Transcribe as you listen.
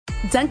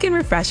Dunkin'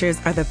 Refreshers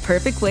are the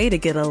perfect way to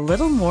get a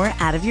little more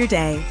out of your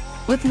day.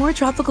 With more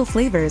tropical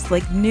flavors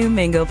like new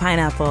mango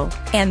pineapple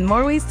and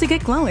more ways to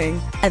get glowing.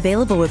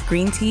 Available with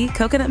green tea,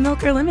 coconut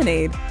milk, or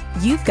lemonade.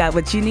 You've got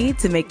what you need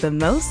to make the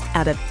most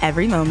out of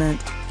every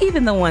moment,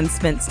 even the one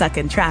spent stuck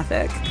in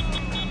traffic.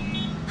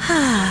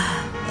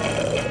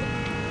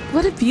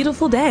 What a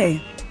beautiful day.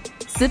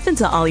 Sip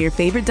into all your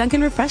favorite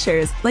Dunkin'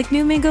 Refreshers like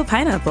new mango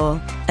pineapple.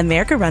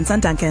 America runs on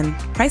Dunkin'.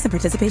 Price and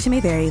participation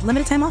may vary.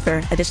 Limited time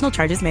offer. Additional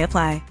charges may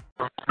apply.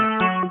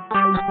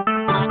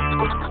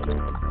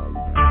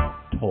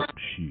 Talk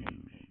shoes.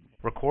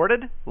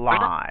 Recorded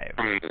live.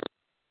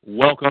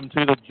 Welcome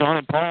to the John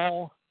and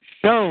Paul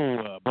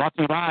Show, brought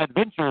to you by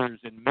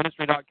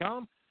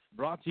AdventuresInMinistry.com.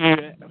 Brought to you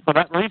for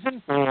that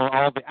reason, for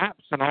all the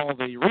apps and all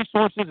the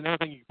resources and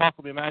everything you can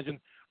possibly imagine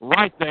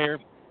right there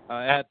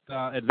at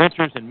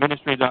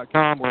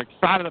AdventuresInMinistry.com. We're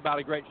excited about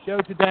a great show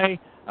today.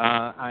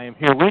 I am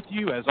here with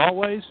you, as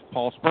always.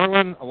 Paul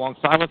Sperlin,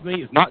 alongside with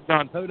me, is not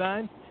John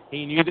Podine.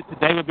 He knew that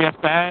today would be a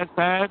sad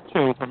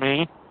show for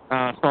me,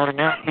 starting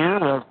out here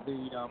with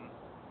the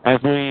as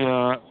we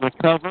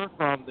recover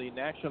from the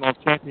national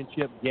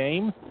championship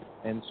game.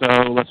 And so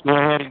let's go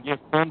ahead and give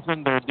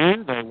Clemson their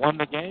due. They won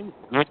the game.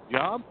 Good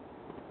job.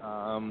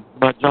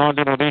 But John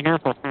didn't be here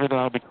for fear that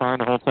I'll be crying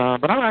the whole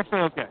time. But I'm actually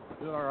okay.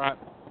 Doing all right.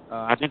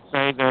 I did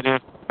say that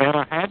if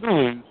Bama had to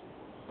lose,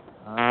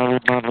 I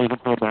would not leave it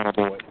for a Bama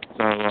boy.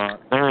 So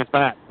there is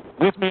that.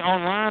 With me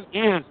online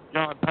is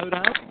John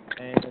Podine.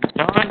 And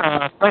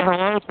John, say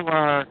hello to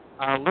our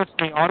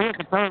listening audience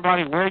and tell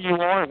everybody where you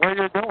are and where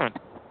you're going.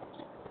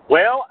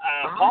 Well,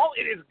 Paul,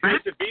 it is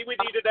good to be with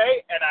you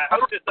today, and I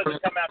hope this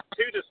doesn't come out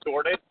too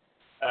distorted.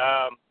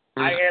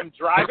 I am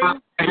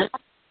driving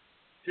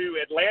to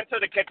Atlanta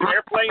to catch an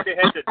airplane to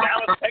head to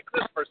Dallas,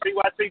 Texas for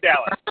CYC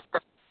Dallas.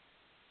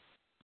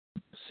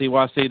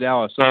 CYC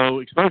Dallas. So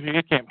Exposure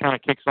Youth Camp kind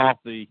of kicks off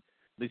the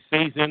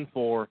season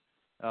for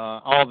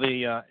all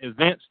the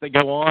events that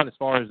go on as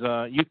far as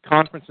youth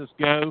conferences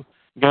goes.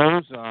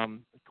 Of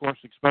course,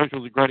 Exposure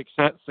was a great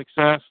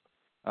success.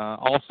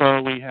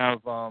 Also, we have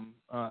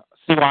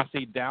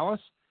CYC Dallas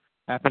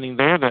happening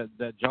there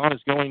that John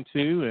is going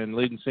to and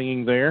leading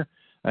singing there.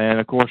 And,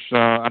 of course,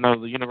 I know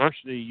the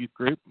University Youth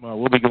Group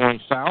will be going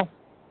south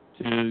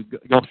to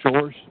Gulf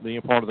Shores, being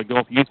a part of the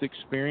Gulf Youth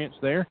Experience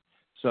there.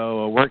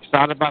 So we're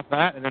excited about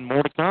that, and then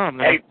more to come in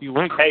the next few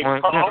weeks. Hey,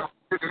 Paul,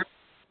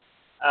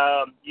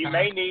 you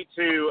may need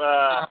to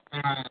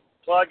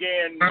plug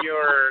in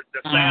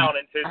the sound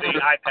into the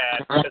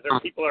iPad because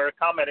people are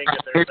commenting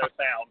that there's no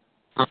sound.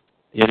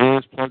 It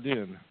is plugged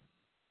in.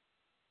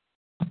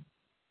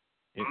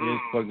 It is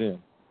plugged in.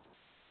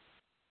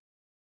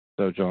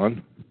 So,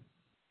 John,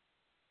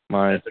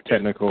 my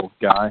technical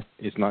guy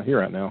is not here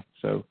right now,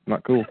 so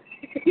not cool.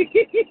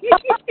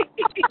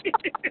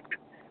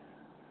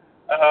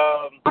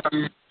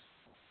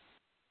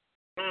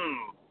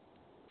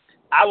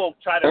 I will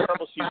try to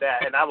troubleshoot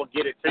that, and I will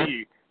get it to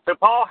you. So,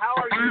 Paul, how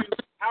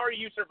are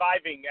you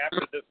surviving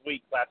after this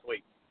week, last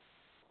week?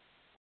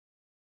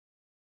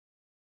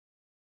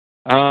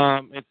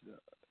 I'm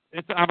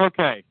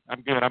okay.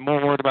 I'm good. I'm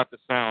more worried about the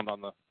sound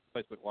on the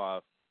Facebook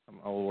Live. I'm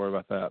a little worried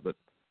about that, but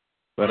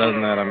other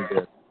than that, I'm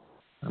good.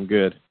 I'm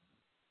good.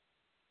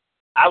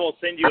 I will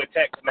send you a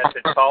text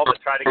message, Paul, to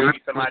try to give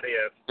you some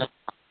ideas.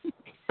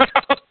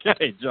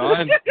 Okay,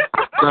 John.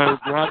 So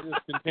do I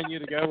just continue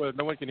to go where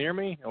no one can hear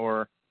me,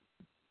 or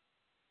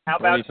how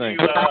about you turn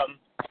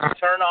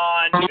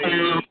on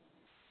the?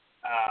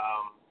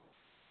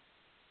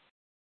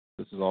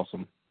 This is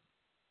awesome.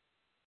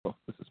 Oh,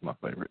 this is my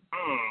favorite.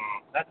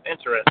 That's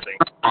interesting.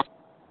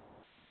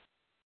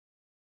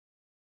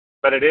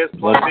 But it is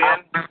plugged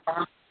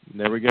in?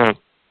 There we go.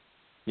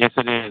 Yes,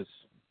 it is.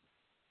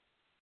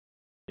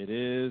 It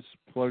is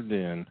plugged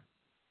in.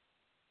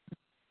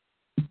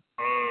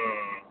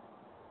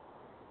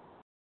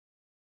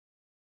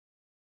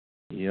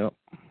 Yep.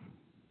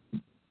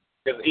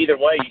 Because either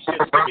way, you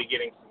should still be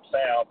getting some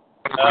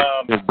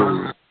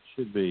sound.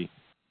 Should be.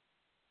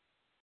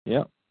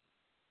 Yep.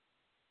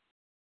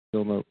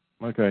 Still no.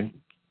 Okay.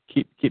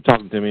 Keep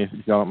talking to me if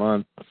y'all don't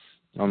mind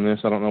on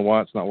this. I don't know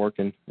why it's not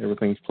working.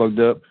 Everything's plugged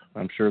up.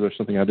 I'm sure there's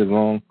something I did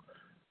wrong.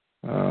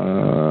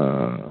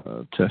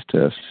 Test.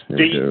 Here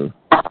we go.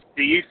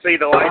 Do you see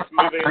the lights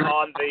moving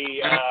on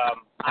the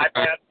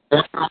iPad?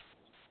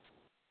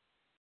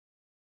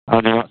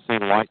 I do not see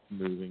lights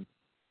moving.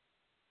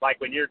 Like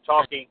when you're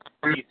talking,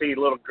 you see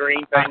little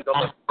green things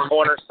on the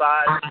corner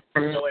side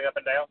going up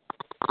and down?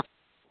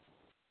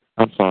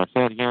 I'm sorry.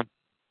 Say it again.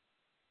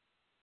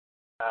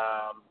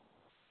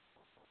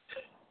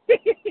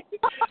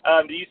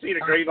 Do you see the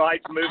green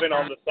lights moving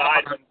on the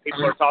side when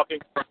people are talking?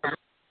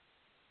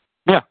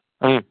 Yeah,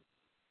 I do.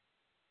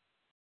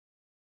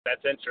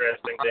 That's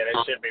interesting, then.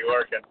 It should be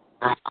working.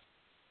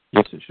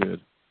 Yes, it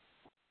should.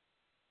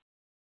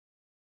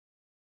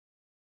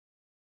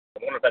 I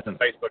wonder if that's a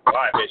Facebook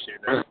Live issue,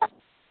 then.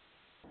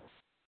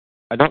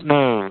 I don't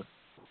know.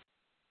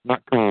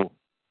 Not cool.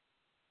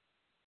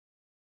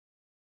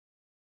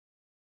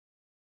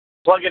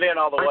 plug it in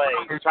all the way.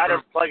 Try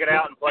to plug it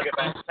out and plug it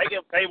back.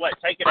 Tell you what,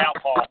 take it out,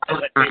 Paul, and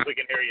let's see if we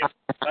can hear you.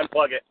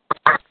 Unplug it.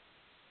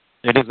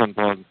 It is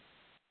unplugged.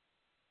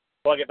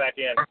 Plug it back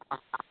in.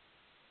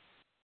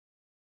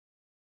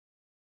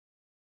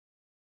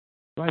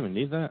 Do I even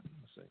need that?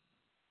 Let's see.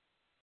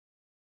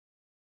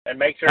 And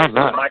make sure it's in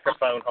the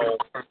microphone hole.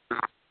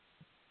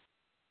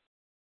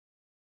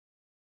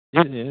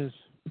 It is.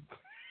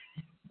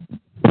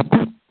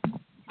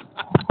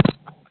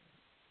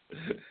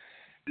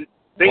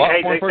 See,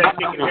 hey, they said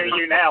we can hear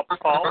you now,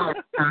 Paul.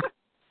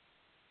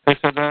 Who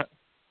said that?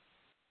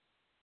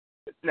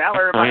 Now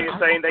everybody is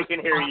saying they can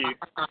hear you.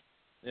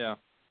 Yeah.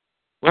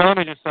 Well, let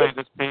me just say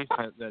this piece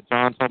that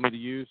John told me to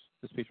use,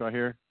 this piece right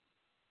here,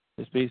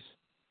 this piece,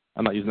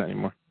 I'm not using that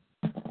anymore.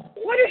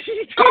 What is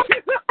he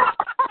talking about?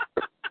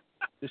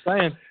 Just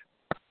saying.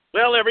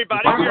 Well,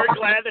 everybody, we're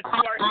glad that you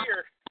are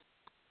here.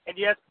 And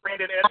yes,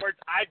 Brandon Edwards,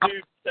 I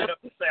do set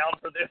up the sound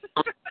for this.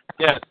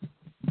 Yes.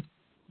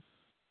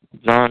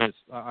 John is,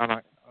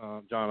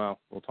 John,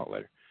 we'll talk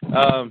later.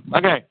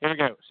 Okay, here we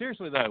go.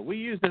 Seriously, though, we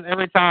use it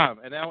every time,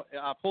 and now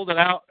I pulled it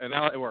out, and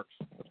now it works.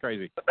 That's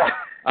crazy.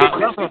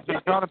 Welcome to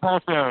the John and Paul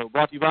Show,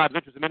 brought to you by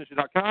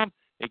AdventuresInMinistry.com.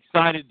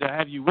 Excited to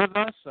have you with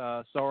us.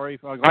 Glad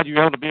you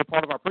were able to be a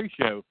part of our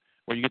pre-show,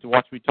 where you get to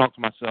watch me talk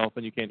to myself,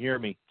 and you can't hear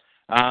me.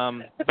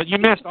 But you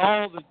missed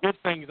all the good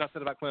things I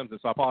said about Clemson,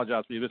 so I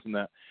apologize for you missing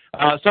that.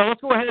 So let's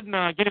go ahead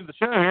and get into the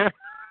show here.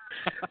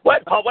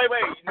 What, Paul? Wait.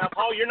 Now,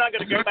 Paul, you're not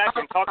going to go back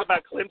and talk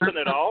about Clemson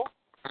at all?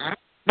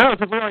 No,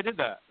 because we already did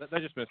that. They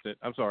just missed it.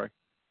 I'm sorry.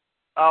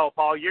 Oh,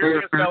 Paul,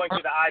 you're just going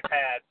to the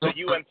iPad, so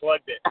you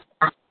unplugged it.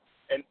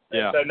 And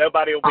yeah. So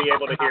nobody will be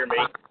able to hear me.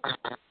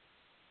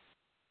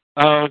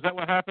 Oh, is that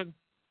what happened?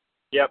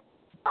 Yep.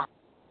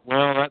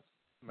 Well, that's,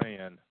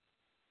 man.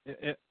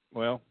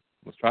 Well,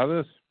 let's try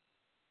this.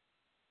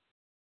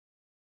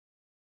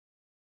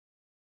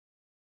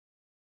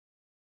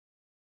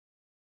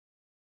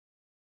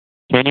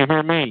 Can you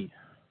hear me?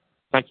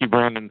 Thank you,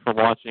 Brandon, for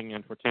watching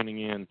and for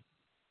tuning in.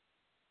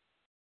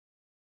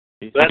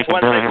 That's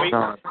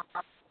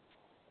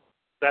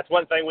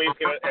one thing we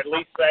can at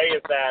least say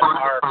is that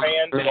our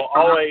fans will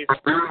always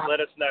let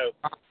us know.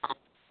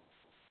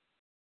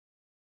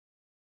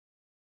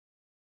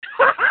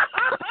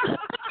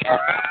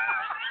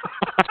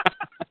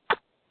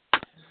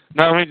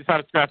 No, we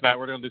decided to scrap that.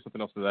 We're going to do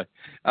something else today.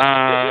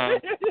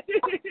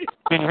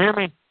 Can you hear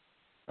me?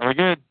 Are we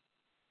good?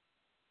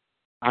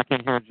 I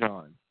can hear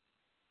John.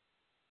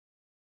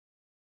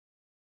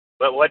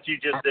 But what you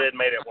just did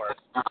made it worse.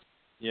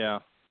 Yeah.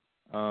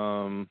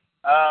 Turn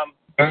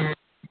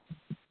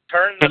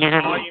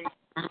the volume.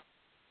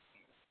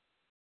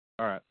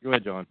 All right. Go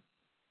ahead, John.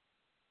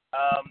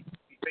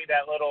 You see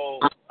that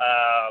little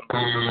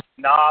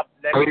knob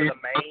next to the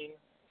main?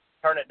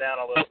 Turn it down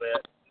a little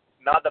bit.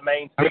 Not the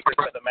main speakers,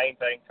 but the main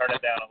thing. Turn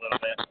it down a little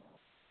bit.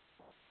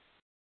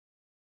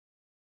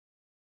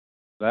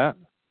 That?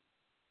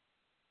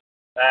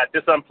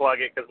 Just unplug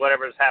it, because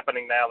whatever's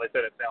happening now, they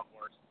said it sounds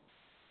worse.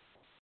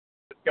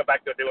 Just go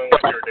back to doing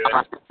what you were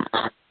doing.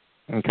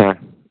 Okay.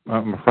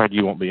 I'm afraid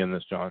you won't be in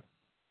this, John.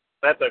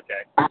 That's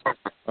okay.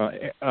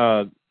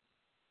 I'm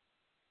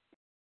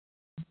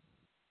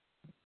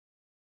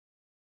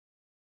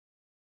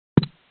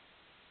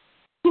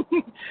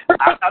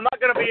not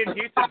going to be in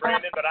Houston,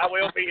 Brandon, but I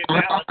will be in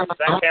Dallas. Does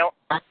that count?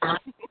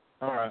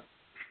 All right.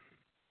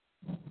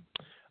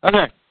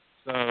 Okay.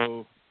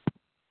 So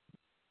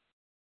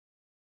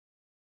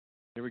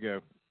here we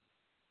go.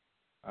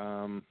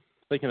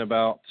 Thinking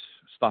about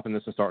stopping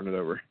this and starting it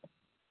over.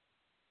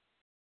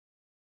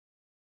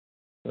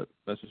 But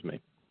that's just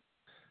me.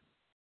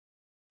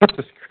 This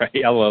is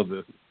great. I love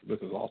this. This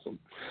is awesome.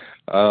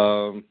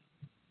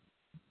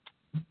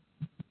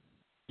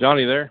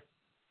 Johnny, there?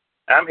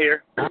 I'm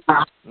here.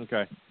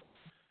 Okay.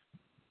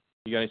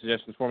 You got any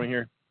suggestions for me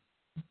here?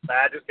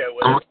 Just go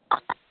with it.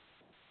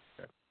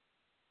 Okay.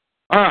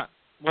 All right.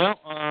 Well,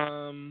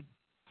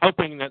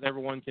 hoping that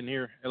everyone can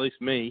hear, at least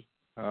me,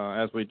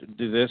 as we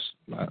do this,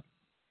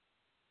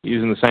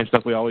 using the same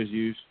stuff we always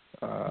use,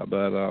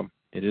 but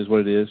it is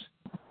what it is.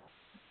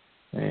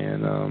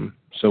 And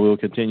so we'll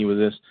continue with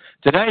this.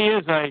 Today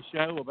is a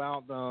show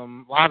about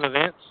live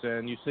events,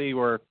 and you see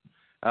we're do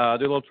a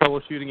little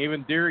troubleshooting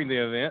even during the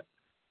event.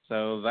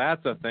 So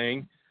that's a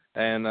thing,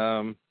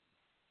 and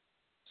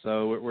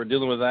so we're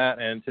dealing with that.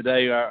 And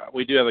today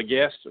we do have a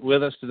guest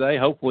with us today.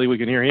 Hopefully we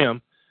can hear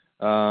him,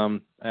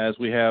 as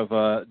we have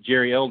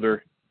Jerry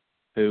Elder,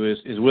 who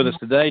is with us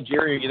today.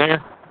 Jerry, are you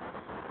there?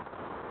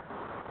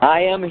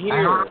 I am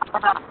here.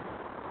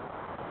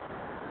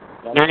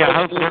 Jerry, I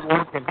hope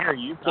everyone can hear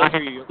you. I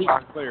hear you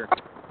loud and clear.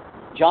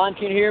 John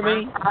can hear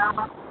me?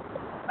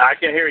 I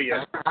can hear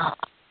you.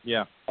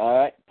 Yeah. All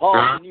right.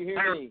 Paul, can you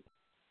hear me?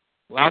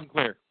 Loud and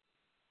clear.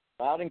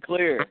 Loud and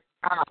clear.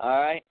 All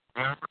right.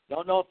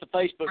 Don't know if the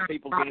Facebook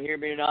people can hear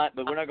me or not,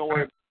 but we're not going to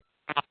worry.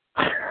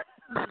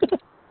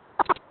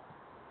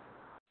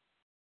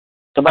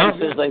 Somebody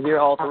says they hear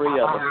all three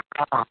of them.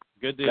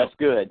 Good deal. That's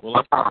good.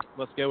 Well,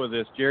 let's go with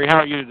this. Jerry, how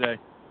are you today?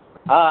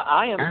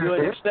 I am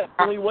doing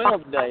exceptionally well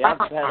today. I've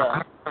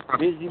had a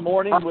busy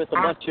morning with a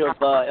bunch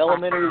of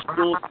elementary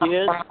school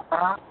kids.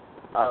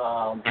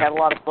 Had a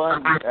lot of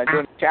fun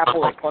doing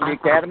chapel at Columbia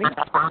Academy.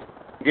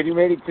 Getting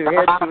ready to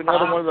head to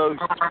another one of those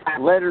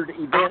lettered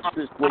events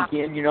this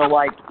weekend, you know,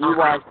 like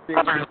EYC,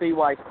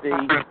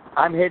 CYC.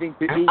 I'm heading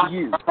to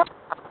EU.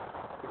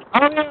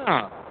 Oh,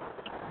 yeah.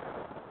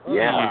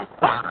 Yeah.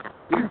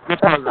 Good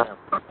program.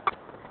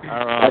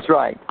 That's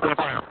right.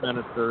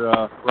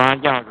 Minister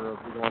Ryan Gallagher will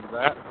be going to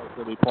that.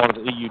 He'll be part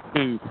of the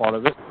EU2 part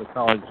of it, the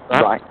college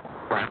stuff.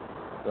 Right.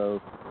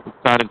 So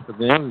excited for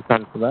them,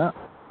 excited for that.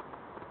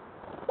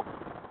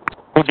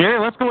 Well, Gary,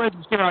 let's go ahead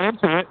and get right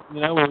into it.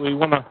 You know, we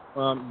want to,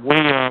 we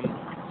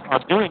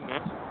are doing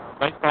this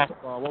based off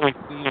what we've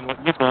seen and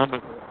what you've done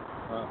with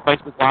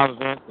Facebook Live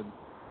events and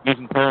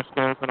using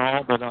Periscope and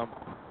all. But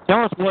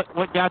tell us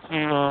what got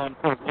you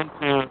sort of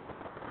into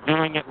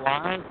doing it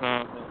live,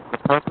 the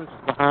purpose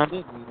behind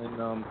it,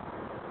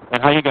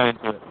 and how you got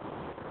into it.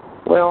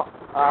 Well,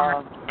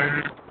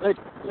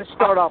 let's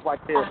start off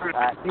like this.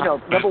 You know,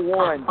 number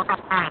one,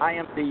 I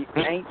am the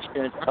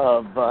ancient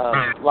of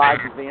live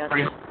events.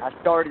 I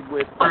started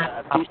with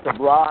a piece of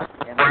rock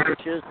and a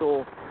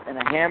chisel and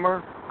a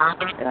hammer,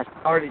 and I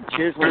started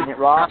chiseling at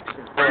rocks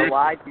for a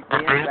live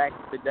event back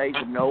in the days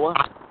of Noah.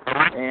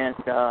 And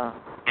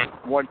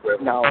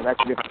no, that's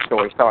a different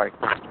story. Sorry.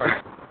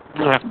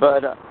 Yeah.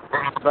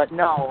 But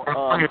no,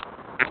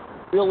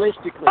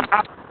 realistically,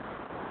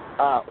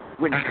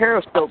 when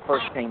Periscope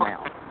first came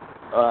out,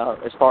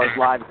 as far as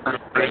live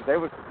events, there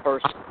was the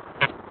first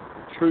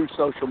true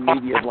social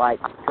media like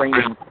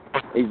streaming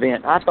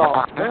event. I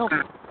thought, well,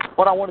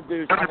 what I want to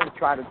do is I want to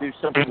try to do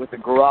something with the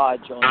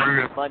garage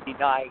on Monday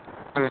night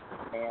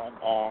and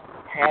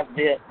have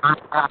it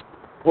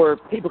where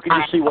people can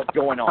just see what's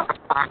going on.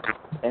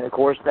 And of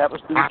course, that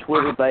was through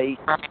Twitter base,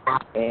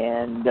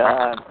 and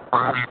I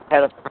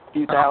had a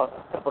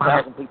couple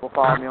thousand people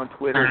follow me on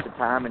Twitter at the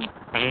time. And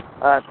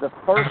the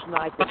first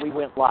night that we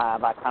went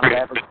live, I kind of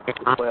averaged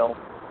 12.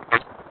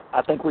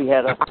 I think we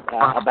had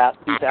about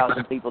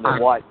 2,000 people that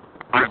watched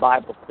the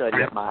Bible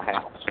study at my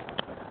house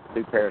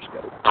through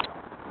Periscope.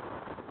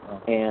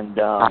 And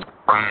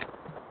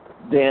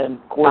then,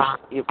 of course,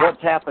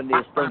 what's happened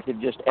is things have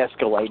just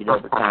escalated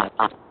over time.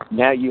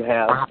 Now you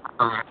have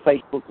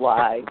Facebook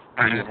Live,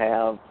 you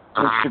have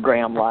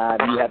Instagram Live,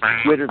 you have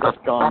Twitter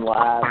that's gone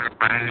live.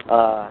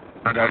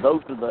 You know,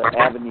 those are the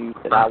avenues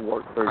that I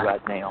work through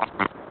right now.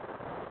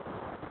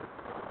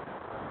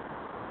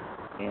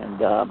 And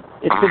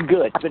it's been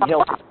good. It's been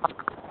healthy.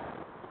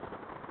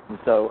 And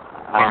so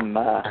I'm,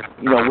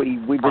 you know,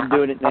 we've been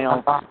doing it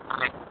now.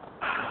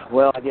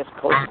 Well, I guess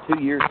close to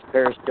 2 years of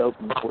Periscope,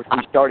 and of course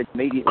we started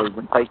immediately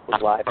when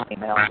Facebook Live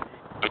came out.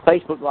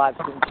 Facebook Live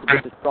seems to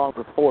be the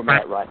stronger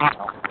format right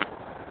now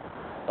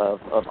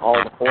of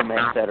all the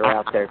formats that are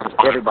out there, because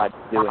everybody's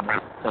doing it,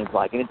 it seems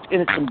like, and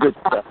it's some good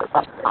stuff that's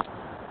out there.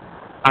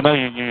 I know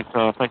you used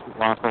Facebook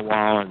Live for a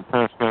while, and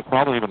Periscope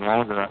probably even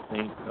longer, I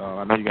think.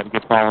 I know you got a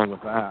good following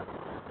with that.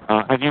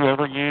 Have you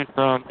ever used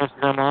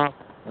Instagram Live,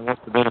 and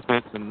what's the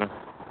benefits and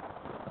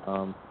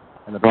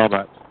the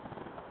drawbacks?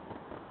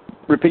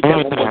 Repeat that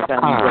one more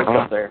time. You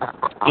broke up there.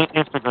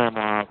 Instagram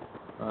Live,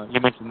 you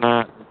mentioned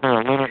that. Is there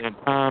a limit in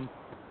time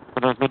for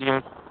those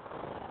videos?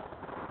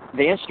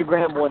 The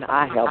Instagram one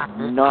I have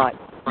not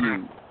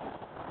used.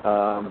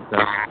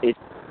 It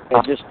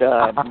just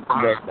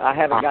I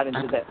haven't got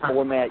into that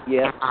format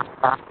yet.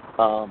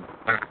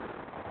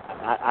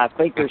 I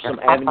think there's some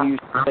avenues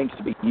for things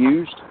to be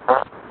used,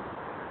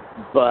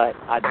 but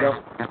I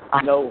don't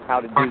know how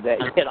to do that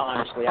yet,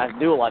 honestly. I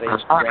do a lot of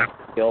Instagram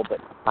still, but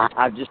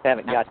I just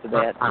haven't got to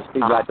that to see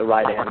the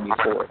right avenue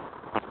for it.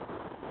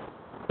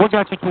 What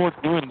got you towards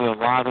doing the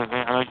live event?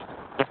 I know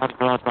you had a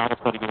garage Bible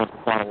study going for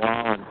quite a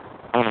while, and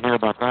I want to hear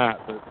about that.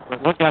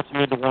 But what got you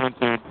into wanting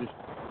to just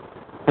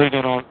put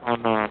it on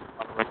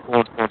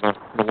record for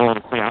the world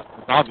to see?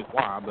 It's obvious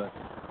why, but,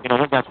 you know,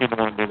 what got you into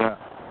wanting to do that?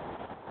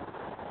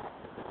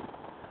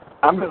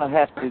 I'm going to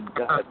have to,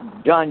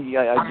 John,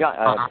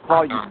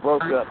 Paul, you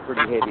broke up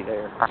pretty heavy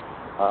there.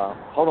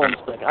 Hold on a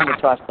second. I'm going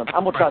to try something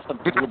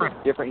a little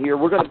bit different here.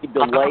 We're going to be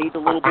delayed a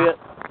little bit.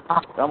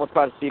 So I'm going to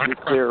try to see if you're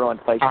clear on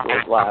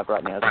Facebook Live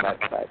right now, as a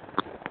matter of fact.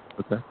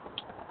 Okay.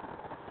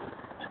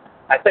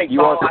 I think you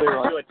Paul, are clear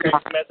I can do a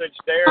text message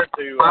there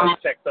to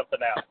check something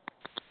out.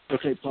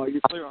 Okay, Paul,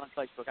 you're clear on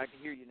Facebook. I can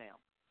hear you now.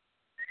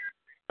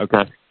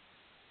 Okay.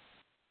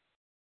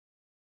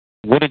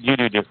 What did you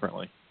do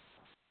differently?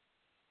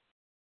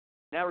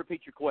 Now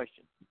repeat your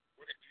question.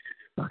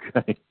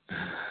 Okay.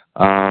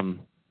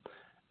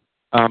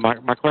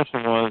 My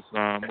question was,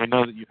 we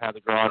know that you've had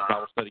the Garage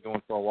Bible Study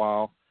going for a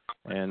while,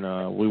 and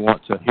we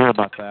want to hear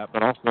about that,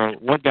 but also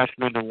what got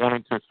you into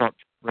wanting to start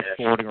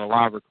recording or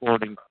live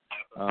recording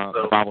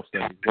the Bible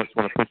study? What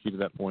sort of pushed you to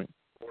that point?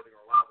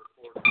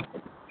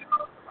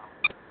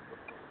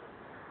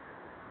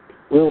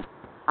 Well,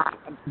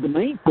 the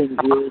main thing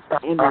is,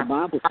 in my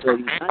Bible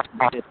study,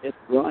 not at the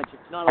garage,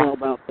 it's not all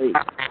about me.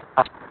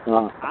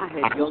 I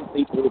had young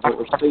people that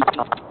were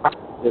speaking.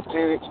 Their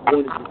parents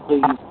wanted to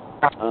see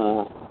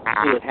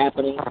see it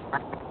happening.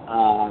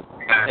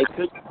 They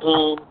couldn't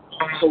come,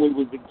 so we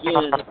would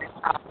begin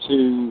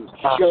to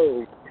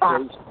show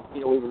those.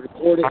 We would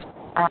record it.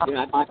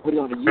 I might put it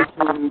on a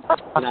YouTube,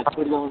 and I'd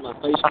put it on my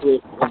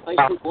Facebook. When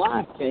Facebook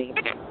Live came,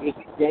 it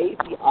gave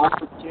the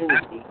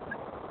opportunity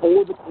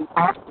for the people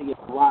to see it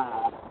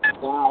live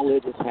while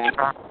it is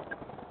happening.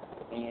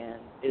 And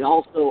it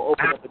also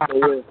opened up a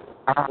door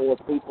for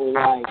people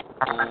like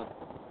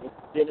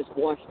Dennis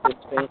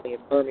Washington's family in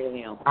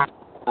Birmingham.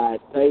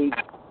 They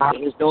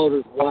and his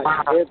daughters watch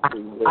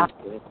every week.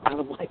 It's kind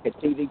of like a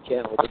TV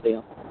channel to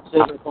them.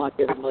 7 o'clock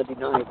every Monday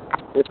night,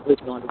 they're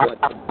clicking on to watch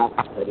the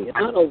Bible study. And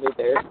not only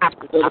there,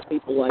 there's other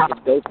people like in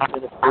Dothan,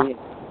 Tennessee, and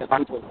you've got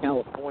people in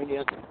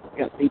California, you've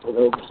got people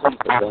overseas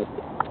that watch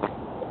it.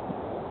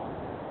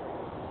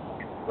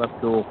 That's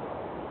cool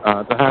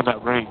to have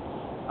that read.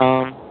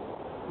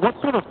 What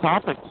sort of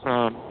topics,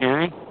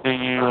 Gary, do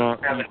you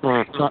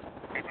sort of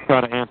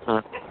try to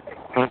answer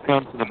when it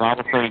comes to the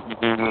Bible studies you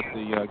do with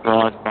the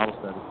Garage Bible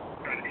Study?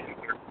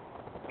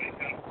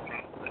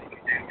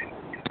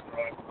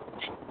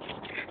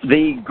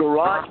 The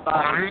Garage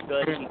Bible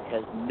Study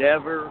has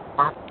never,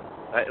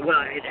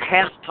 it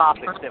has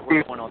topics that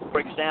we're going on. For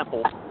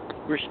example,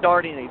 we're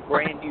starting a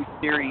brand new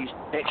series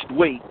next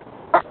week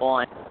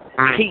on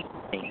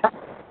teaching.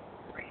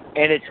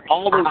 And it's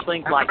all those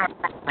things like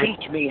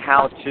teach me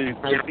how to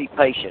be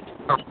patient,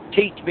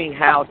 teach me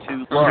how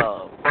to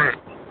love,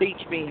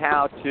 teach me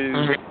how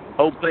to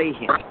obey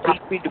Him,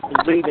 teach me to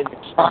believe in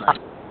His Son.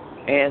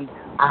 And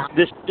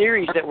this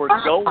series that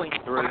we're going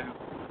through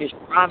is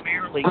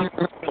primarily,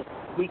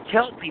 we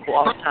tell people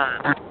all the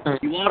time,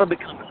 you ought to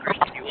become a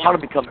Christian, you ought to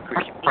become a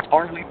Christian. But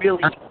are we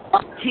really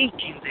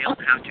teaching them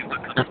how to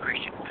become a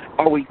Christian?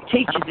 Are we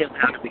teaching them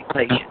how to be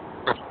patient?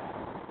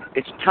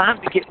 It's time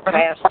to get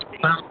past the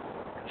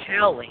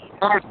telling,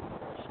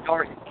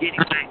 start getting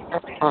back to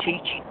the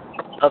teaching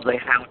of the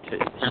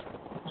how-tos.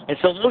 And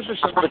so those are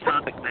some of the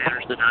topic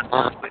matters that I've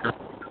done with.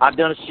 I've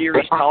done a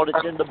series called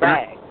It's in the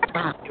Bag.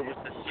 It was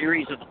a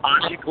series of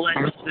object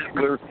lessons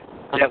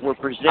that were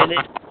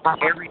presented.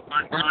 Every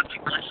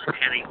object lesson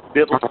had a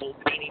biblical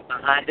meaning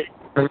behind it.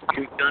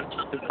 We've done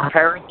some of the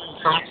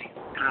parables,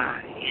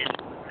 and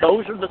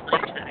those are the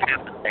things that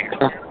happen there.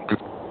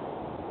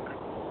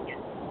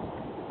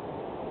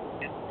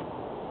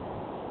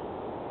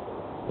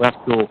 That's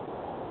cool.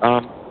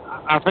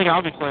 I think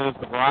obviously there's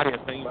a variety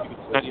of things you can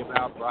study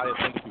about, a variety of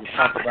things you can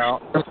talk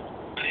about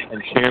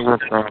and share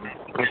with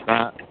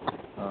that.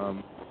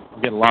 I'm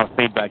getting a lot of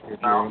feedback here,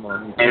 Jerry. I'm going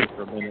to mute you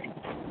for a minute.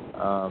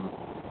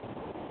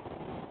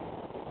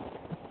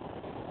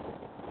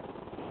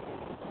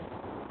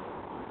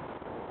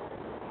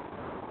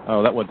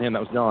 Oh, that wasn't him.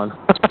 That was John.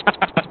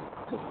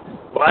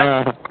 What?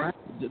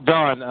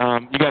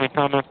 John, you got any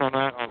comments on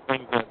that, on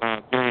things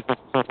that Jerry said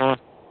so far?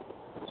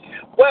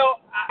 Well,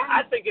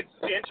 I think it's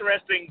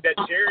interesting that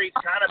Jerry's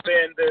kind of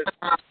been this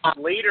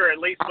leader, at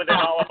least within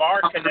all of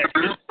our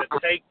connections, to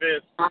take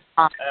this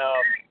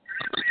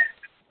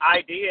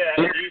idea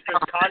and use this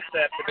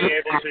concept to be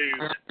able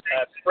to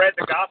spread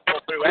the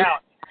gospel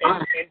throughout.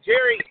 And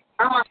Jerry,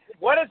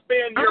 what has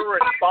been your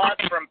response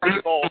from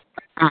people,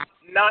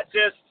 not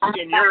just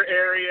in your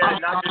area,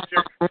 not just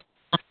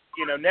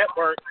your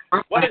network?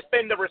 What has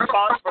been the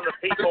response from the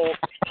people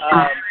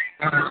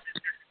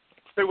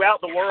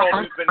throughout the world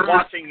who've been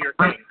watching your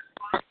things?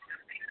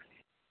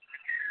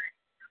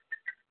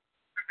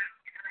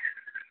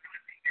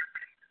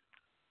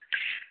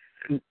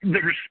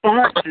 The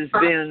response has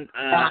been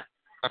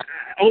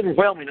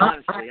overwhelming,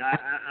 honestly.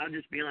 I'll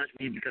just be honest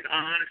with you, because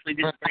I honestly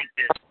didn't think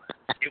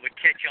that it would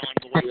catch on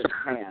the way that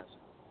it has.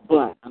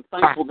 But I'm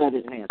thankful that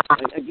it has.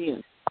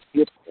 Again,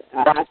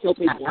 I tell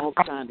people all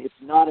the time, it's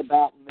not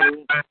about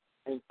me,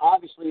 and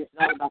obviously it's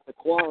not about the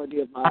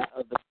quality of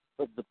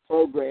the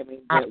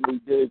programming that we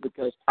do,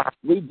 because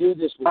we do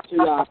this with 2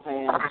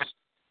 iPads,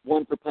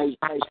 one for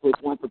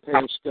Facebook, one for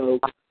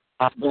Periscope.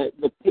 But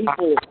the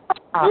people,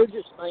 they're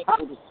just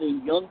thankful to see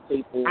young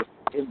people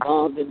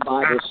involved in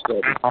Bible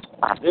study.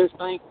 They're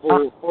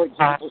thankful, for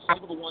example,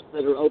 some of the ones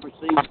that are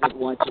overseas that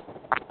watch it,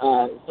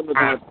 some of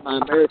my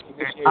American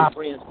missionary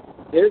friends,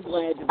 they're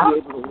glad to be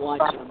able to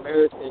watch an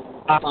American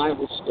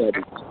Bible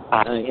study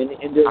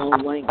in their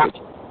own language,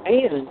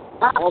 and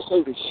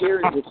also to share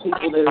it with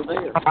people that are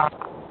there.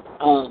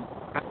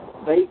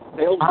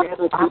 They'll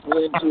gather people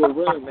into a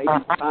room, maybe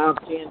 5,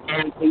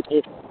 10, 20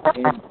 people,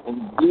 and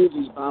do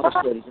these Bible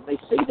studies. And they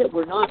see that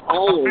we're not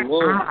all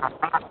alone.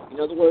 In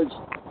other words,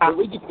 when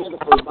we get together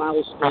for a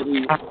Bible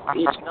study,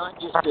 it's not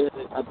just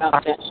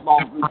about that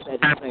small group that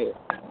is there.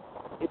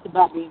 It's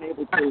about being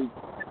able to,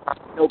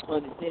 no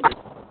pun intended,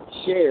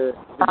 share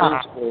the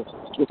gospel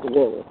with the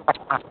world.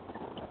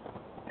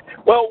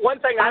 Well, one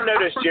thing I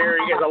noticed,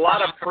 Jerry, is a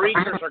lot of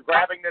preachers are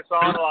grabbing this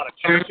on, a lot of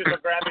churches are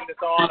grabbing this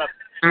on,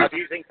 of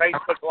using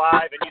Facebook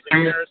Live and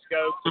using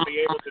Periscope to be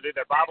able to do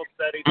their Bible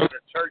studies or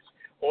their church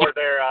or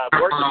their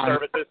worship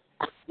services.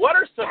 What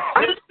are some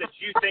tips that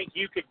you think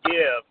you could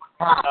give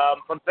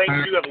from things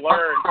you have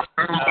learned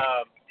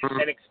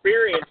and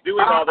experienced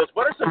doing all this,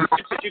 what are some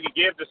tips that you could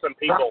give to some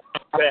people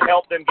to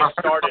help them get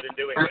started in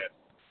doing this?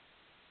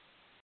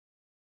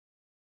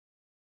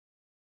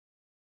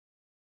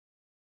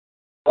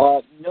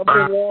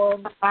 Number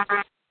one,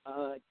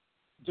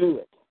 do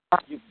it.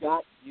 You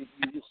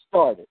just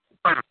start it.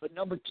 But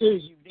number two,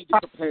 you need to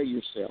prepare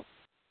yourself.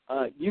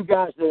 You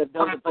guys that have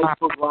done the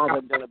Facebook Live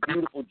have done a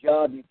beautiful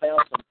job. You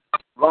found some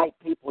right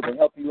people to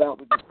help you out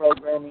with your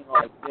programming,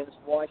 like Dennis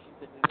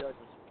Washington, who does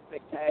a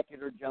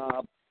spectacular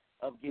job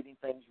of getting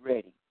things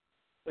ready.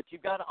 But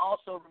you've got to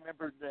also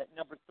remember that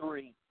number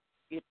three,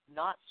 it's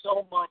not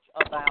so much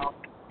about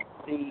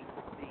the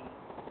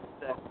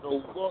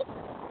look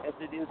as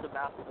it is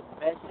about the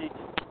message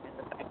and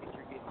the fact that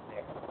you're getting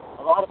there.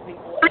 A lot of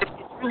people,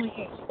 it's really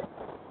easy.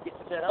 You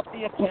set up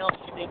the accounts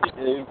you need to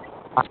do,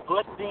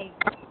 put the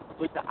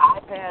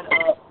iPad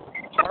up,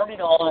 turn it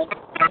on,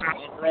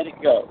 and let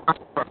it go.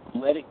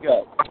 Let it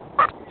go.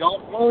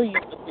 Don't worry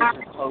if the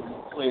picture's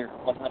totally clear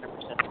 100% of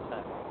the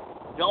time.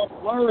 Don't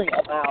worry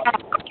about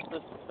the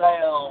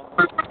sound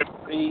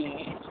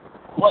being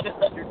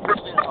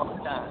 100% all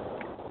the time.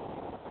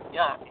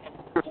 Yeah,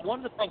 and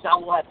one of the things I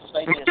will have to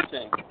say this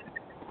too,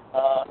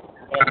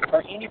 and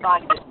for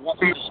anybody that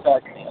wants to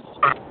start this,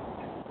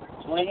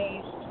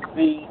 please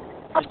be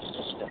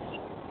consistent.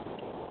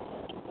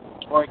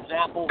 For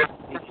example,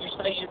 if you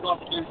say you're going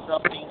to do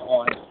something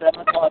on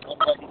 7 o'clock on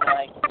Monday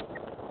night,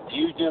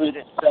 you do it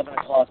at 7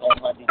 o'clock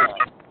on Monday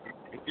night.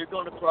 If you're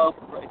going to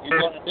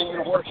do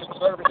your worship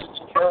services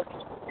in church,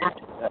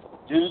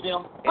 do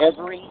them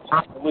every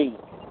week.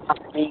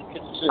 Be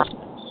consistent,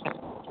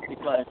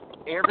 because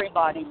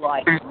everybody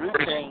likes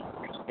routine.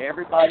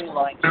 Everybody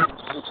likes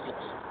consistency.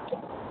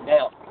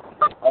 Now,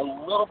 a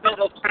little bit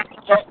of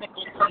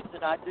technical things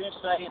that I do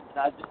say, and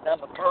that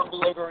I'm a firm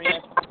believer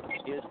in,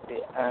 is,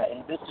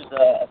 and this is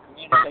a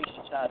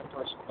communication side of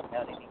person coming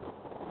out of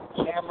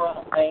here,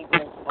 camera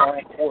angles are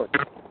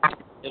important.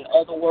 In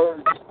other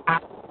words,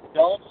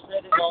 don't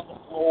set it on the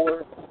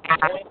floor,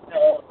 point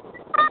up,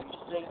 and you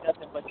see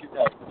nothing but your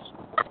nose.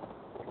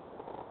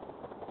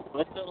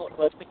 Put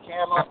the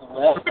camera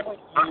level with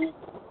you,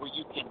 where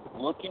you can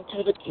look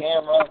into the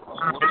camera,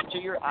 or look into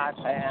your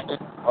iPad,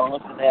 or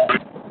look at that.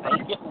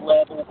 Make it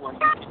level where you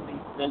can be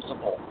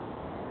visible.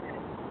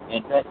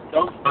 And that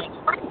those things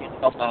can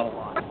help out a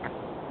lot.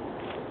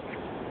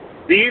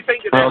 Do you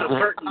think that there's a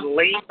certain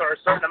length or a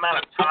certain amount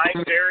of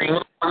time, Jerry,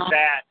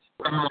 that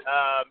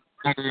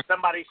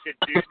somebody should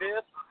do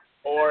this?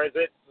 Or is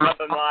it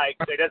something like,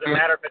 it doesn't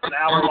matter if it's an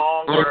hour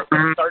long or if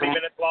it's 30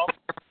 minutes long?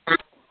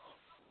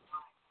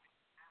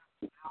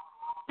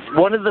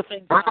 One of the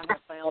things I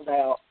found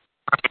out,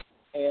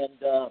 and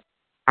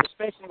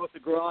especially with the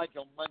garage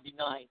on Monday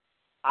night,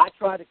 I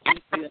try to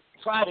keep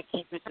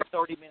it to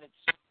 30 minutes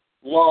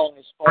long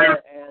as far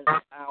as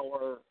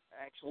our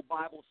actual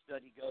Bible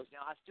study goes.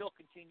 Now, I still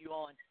continue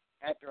on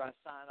after I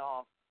sign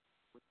off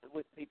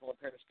with people on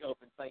Periscope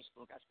and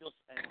Facebook.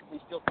 We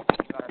still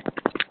continue our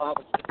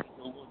Bible study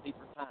to a little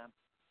deeper time.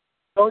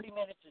 30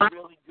 minutes is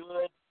really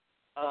good.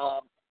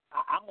 I'm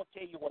going to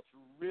tell you what's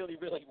really,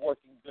 really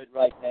working good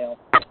right now.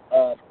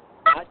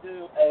 I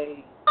do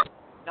a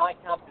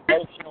nighttime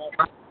devotional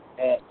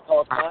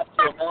called 5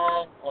 till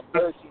 9 on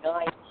Thursday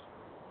nights.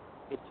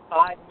 It's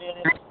 5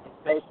 minutes.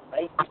 It goes from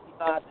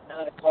 8:55 to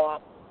 9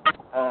 o'clock.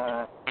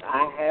 I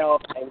have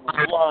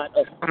a lot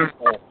of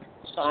people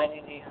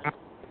signing in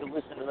to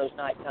listen to those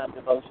nighttime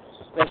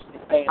devotionals, especially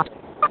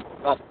families,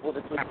 right before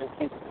they put their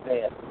kids to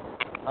bed.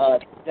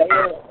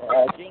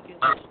 Dale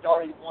Jenkins has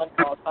started one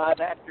called 5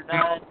 after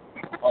 9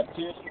 on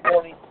Tuesday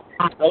morning.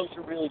 Those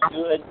are really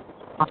good.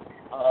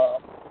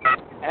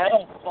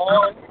 Adam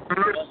Fawn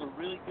does a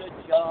really good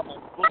job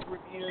on book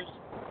reviews.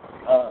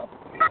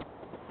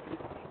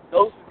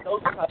 Those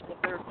types of,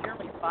 they're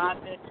generally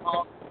 5 minutes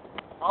long.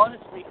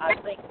 Honestly, I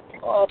think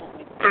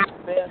probably the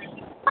best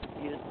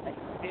is a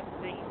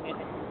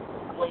 15-minute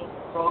clean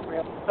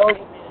program. 30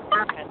 minutes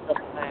at the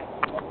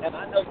maximum. And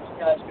I know you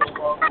guys go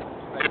longer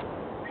than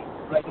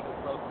regular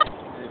programs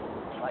you do,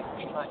 like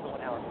you might go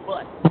an hour,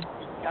 but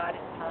you've got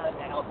it timed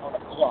out on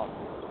a clock,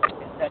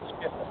 and that's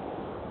different.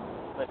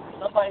 But for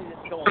somebody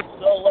that's going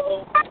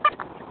solo,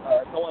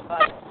 going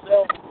by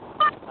themselves,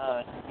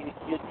 you need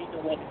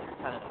to limit your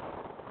time,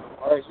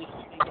 or at least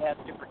you need to have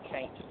different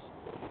changes.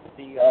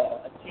 The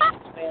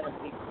attention span of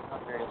people is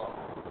not very long.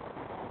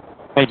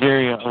 Hey,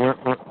 Jerry, it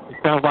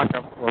sounds like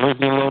we're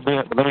losing a little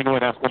bit, but let me go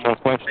ahead and ask one more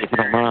question, if you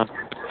don't mind.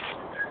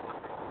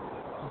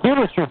 Give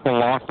us your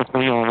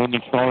philosophy on when you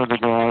started the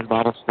Garage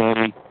Bible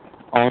Study,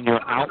 on your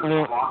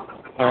outlook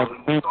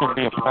on who can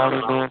be a part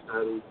of this,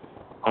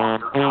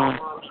 and who's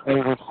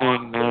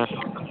overseeing this.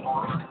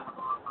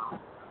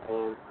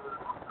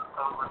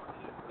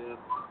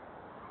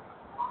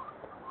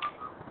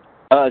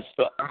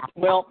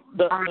 Well,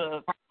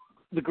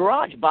 the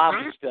Garage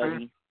Bible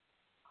Study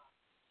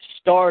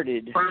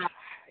started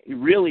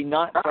really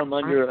not from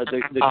under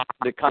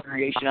the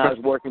congregation I was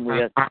working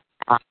with.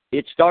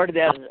 It started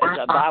as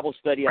a Bible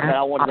study that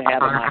I wanted to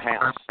have in my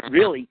house.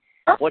 Really,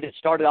 what it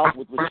started off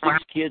with was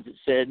 6 kids that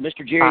said,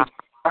 "Mr. Jerry,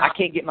 I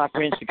can't get my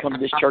friends to come to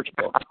this church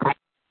book.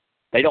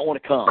 They They don't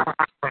want to come.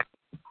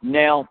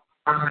 Now,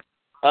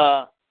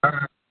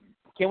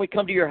 can we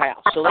come to your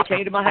house? So they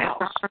came to my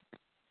house.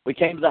 We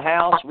came to the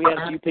house. We had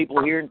a few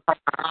people here.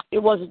 It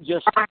wasn't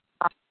just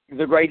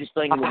the greatest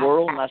thing in the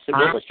world. And I said,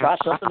 well, let's try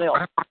something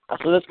else. I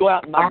said, let's go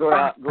out in my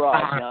garage.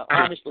 Now,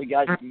 honestly,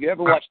 guys, if you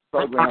ever watch the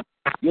program,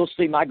 you'll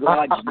see my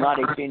garage is not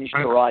a finished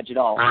garage at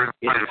all.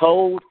 It's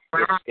cold.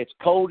 It's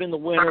cold in the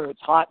winter.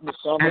 It's hot in the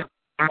summer.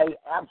 I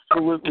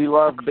absolutely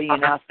love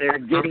being out there,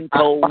 getting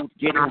cold,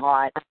 getting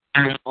hot.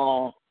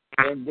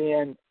 And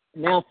then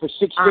now for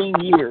 16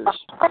 years,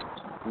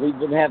 we've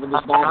been having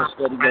this Bible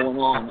study going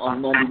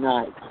on Monday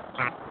night.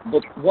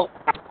 But what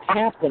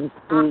happens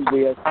through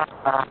this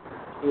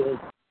is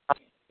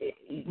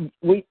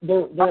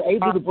they're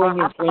able to bring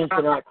in friends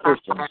that aren't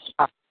Christians.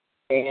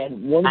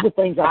 And one of the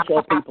things I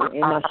tell people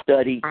in my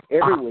study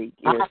every week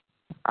is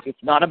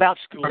it's not about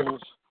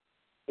schools.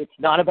 It's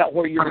not about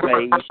where you're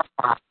raised.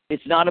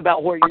 It's not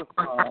about where you're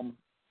from.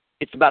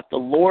 It's about the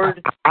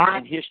Lord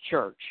and His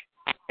church.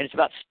 And it's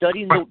about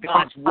studying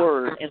God's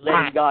Word and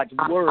letting God's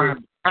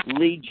Word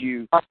lead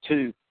you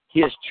to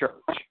His church.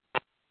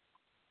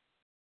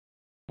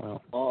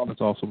 Wow,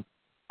 that's awesome.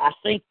 I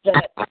think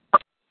that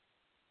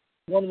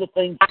one of the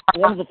things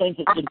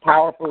that's been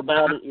powerful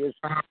about it is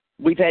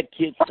we've had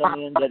kids come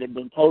in that have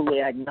been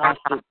totally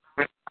agnostic.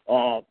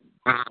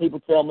 People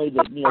tell me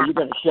that, you're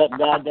going to shut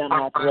God down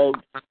my throat,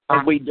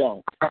 and we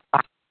don't.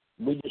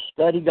 We just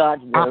study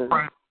God's Word,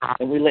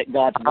 and we let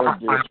God's Word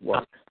do its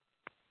work.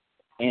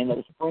 And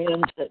those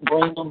friends that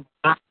bring them,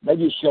 they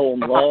just show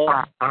them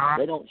love.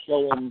 They don't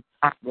show them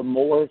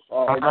remorse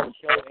or they don't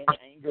show any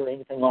anger or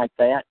anything like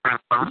that.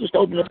 We just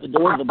open up the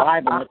door of the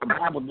Bible and let the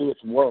Bible do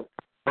its work.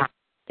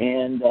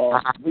 And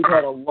we've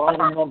had a large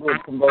number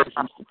of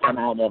conversions to come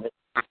out of it.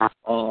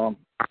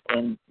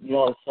 And,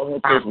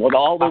 someone says, well,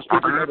 all those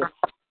people go to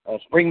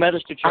Spring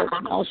Meadows church?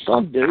 No,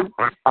 some do.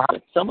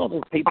 But some of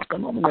them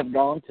have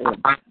gone to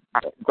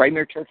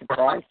Graymere Church of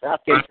Christ,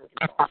 Southgate Church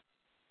of Christ.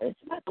 It's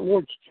about the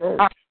Lord's church.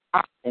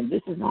 And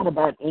this is not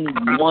about any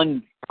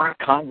one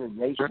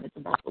congregation. It's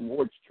about the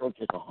Lord's church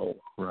as a whole.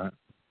 Right.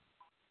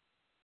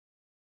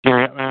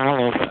 Yeah, I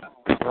love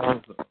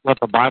that. Let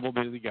the Bible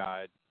be the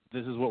guide.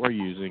 This is what we're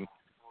using.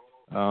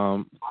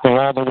 Throw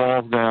all the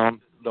walls down.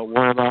 Don't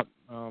worry about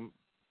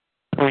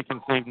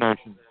preconceived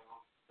notions.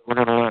 We're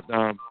going to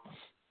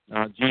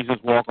let Jesus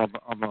walk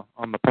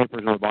on the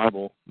papers of the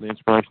Bible, the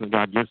inspiration that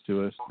God gives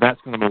to us. That's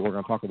going to be what we're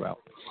going to talk about.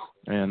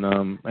 And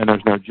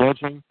there's no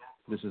judging.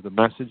 This is the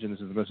message, and this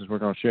is the message we're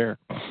going to share.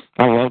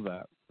 I love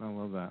that.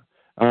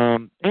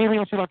 Anything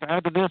else you'd like to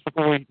add to this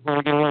before we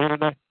get away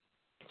today?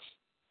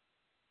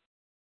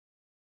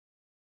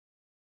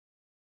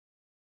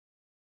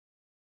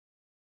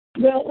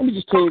 Well, let me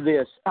just tell you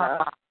this.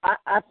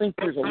 I think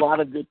there's a lot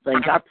of good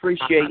things. I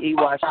appreciate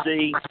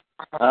EYC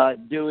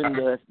doing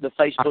the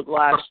Facebook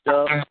Live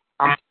stuff.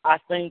 I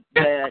think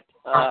that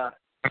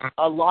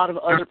a lot of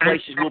other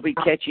places will be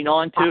catching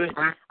on to it.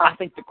 I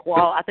think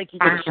I think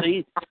you're going to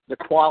see the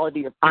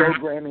quality of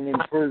programming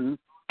improve.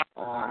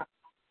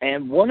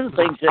 And one of the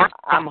things that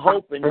I'm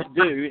hoping to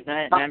do,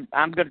 and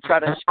I'm going to try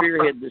to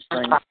spearhead this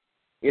thing,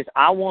 is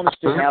I want us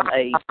to have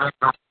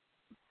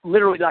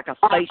literally like a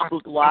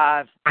Facebook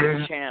Live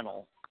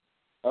channel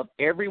of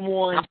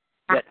everyone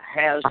that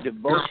has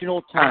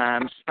devotional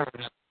times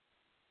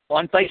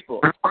on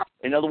Facebook.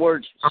 In other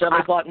words, 7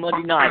 o'clock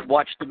Monday night,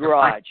 watch The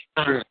Garage.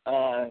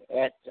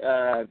 At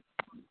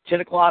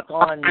 10 o'clock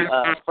on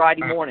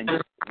Friday morning,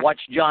 watch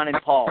John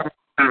and Paul.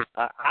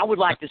 I would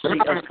like to see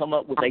us come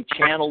up with a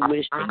channel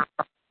listing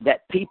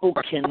that people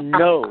can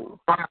know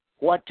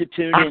what to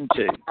tune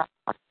into.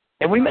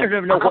 And we may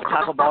never know what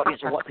type of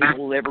audience or what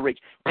people will ever reach.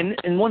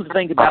 And one of the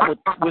things about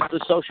with the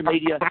social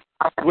media,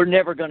 we're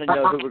never going to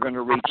know who we're going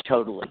to reach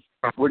totally.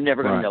 We're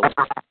never going to know it.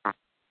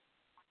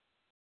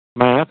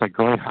 Man, that's a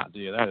great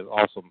idea. That is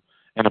awesome.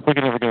 And if we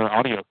can ever get an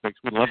audio fix,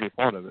 we'd love to be a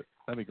part of it.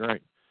 That'd be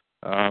great.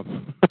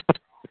 Man,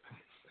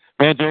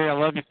 Jerry, I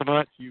love you so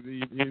much. You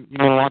mean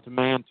a lot to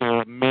me and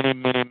to many,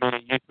 many,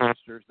 many youth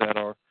ministers that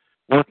are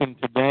working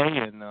today,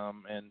 and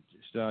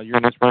just you're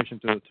an inspiration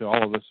to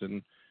all of us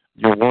and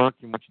your work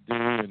and what you do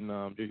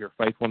and do your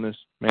faithfulness.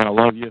 Man, I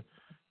love you.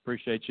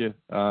 Appreciate you.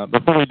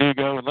 Before we do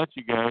go and let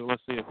you go,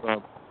 let's see if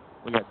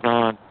we got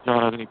John.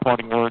 John has any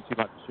parting words he'd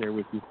like to share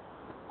with you.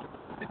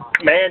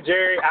 Man,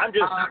 Jerry, I'm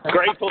just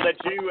grateful that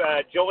you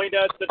joined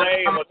us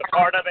today and was a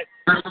part of it.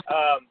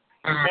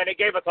 And it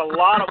gave us a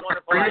lot of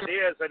wonderful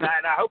ideas, and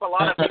I hope a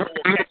lot of people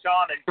will catch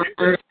on and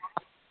do this.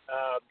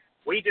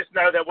 We just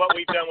know that what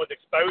we've done with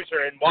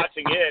exposure and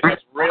watching it has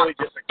really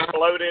just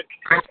exploded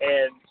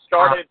and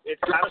started. It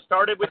kind of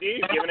started with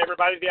you, giving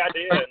everybody the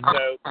idea. And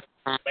so,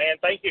 man,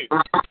 thank you.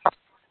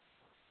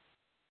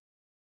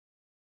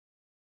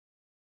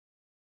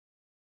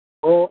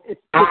 Well,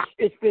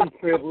 it's been a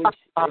privilege,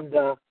 and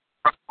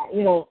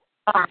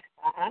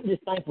I'm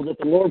just thankful that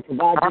the Lord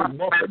provides His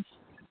message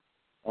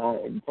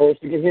for us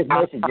to get His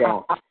message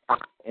out.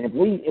 And if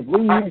we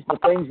use the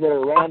things that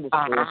are around us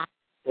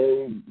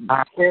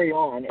carry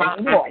on.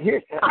 And you know,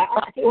 here's I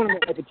want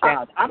to make a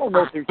challenge. I don't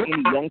know if there's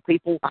any young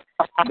people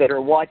that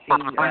are watching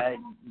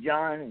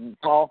John and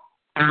Paul,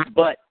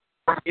 but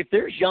if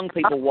there's young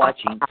people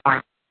watching,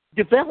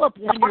 develop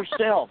one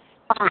yourself.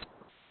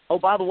 Oh,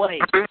 by the way,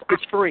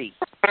 it's free.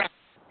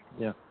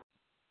 Yeah.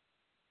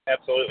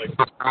 Absolutely.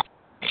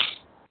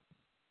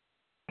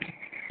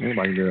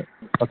 Anybody can do it.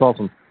 That's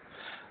awesome.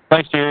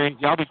 Thanks, Jerry.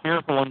 Y'all be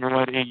careful on your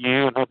way to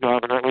EU, and hope y'all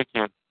have a great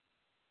weekend.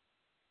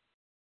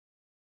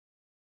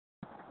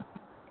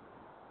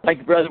 Thank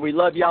you, brother. We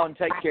love y'all and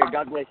take care.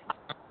 God bless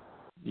you.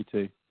 You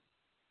too.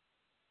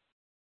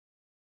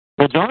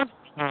 Well, John,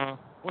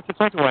 what's your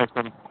takeaway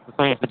from the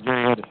things that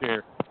Jerry had to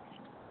share?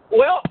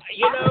 Well,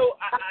 you know,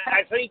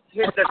 I think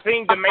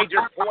the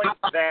major point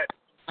that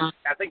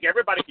I think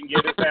everybody can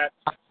get is that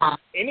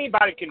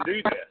anybody can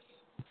do this.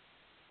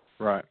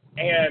 Right.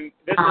 And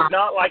this is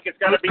not like it's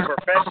got to be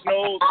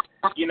professionals.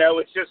 You know,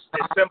 it's just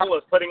as simple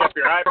as putting up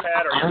your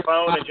iPad or your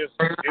phone and just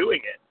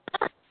doing it.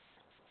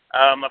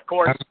 Of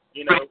course,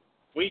 you know,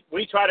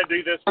 we try to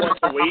do this once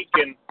a week,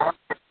 and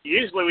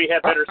usually we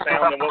have better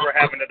sound than what we're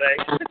having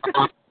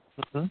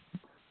today.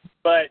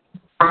 But,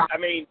 I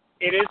mean,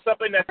 it is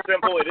something that's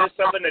simple. It is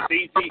something that's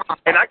easy.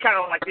 And I kind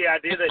of like the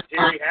idea that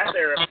Jerry had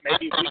there.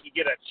 Maybe we could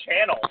get a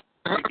channel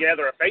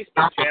together, a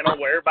Facebook channel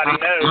where everybody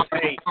knows,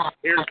 hey,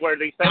 here's where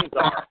these things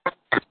are.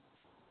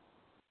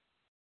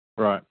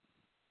 Right.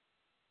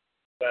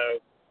 So,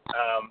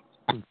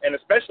 and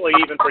especially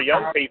even for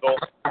young people,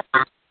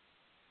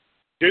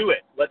 do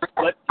it. Let's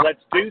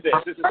do this.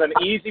 This is an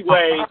easy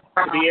way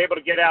to be able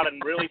to get out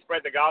and really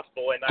spread the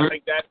gospel. And I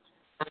think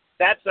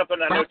that's something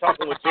I know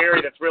talking with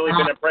Jerry that's really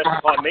been impressed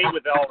upon me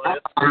with all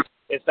this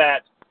is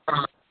that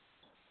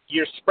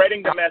you're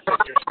spreading the message,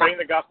 you're spreading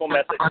the gospel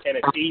message, and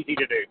it's easy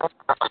to do.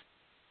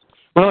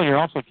 Well, you're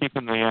also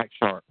keeping the act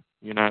sharp.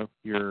 You know,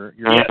 you're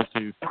able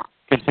to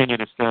continue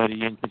to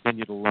study and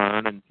continue to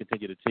learn and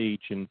continue to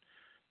teach, and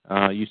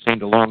you seem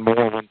to learn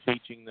more when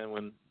teaching than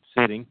when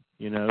sitting.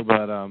 You know,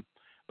 but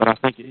I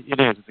think it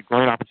is. It's a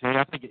great opportunity.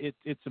 I think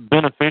it's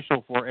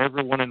beneficial for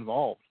everyone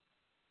involved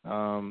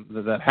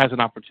that has an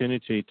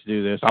opportunity to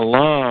do this. I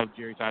love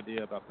Jerry's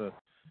idea about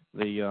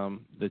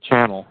the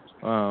channel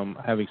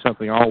having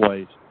something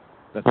always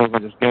that people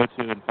can just go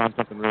to and find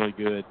something really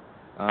good.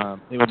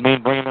 It would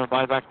mean bringing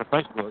everybody back to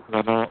Facebook, because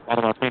I know a lot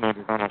of our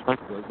teenagers aren't on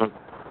Facebook,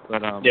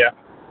 but yeah.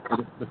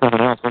 There's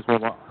something else. There's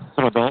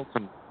some adults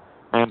and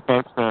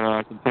folks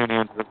that can tune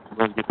in to some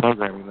really good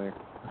programming there.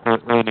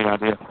 It's a really neat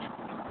idea.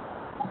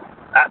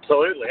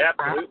 Absolutely.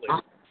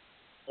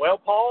 Well,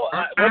 Paul,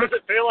 what does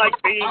it feel like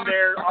being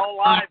there all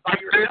live by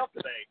yourself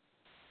today?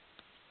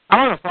 I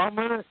don't have a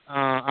problem with it.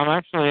 I'm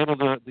actually able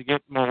to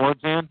get my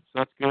words in, so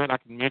that's good. I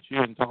can mute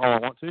you and talk all I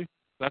want to. So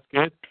that's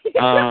good.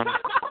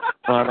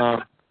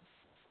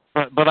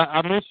 But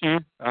I miss you.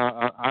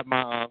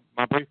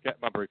 My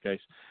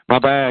briefcase, my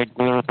bag,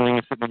 and everything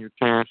is sitting in your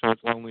chair, so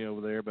it's lonely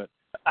over there. But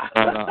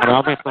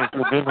obviously, if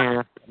you'd been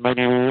here,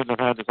 maybe we wouldn't have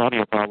had this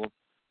audio problem.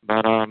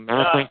 But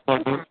everything's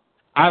plugged in.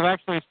 I've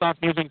actually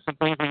stopped using some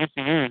things we used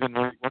to use, and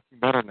they're working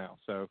better now.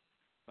 So,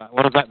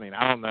 what does that mean?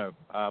 I don't know.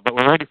 But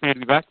we're ready for you to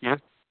be back here.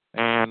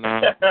 And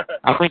I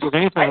think if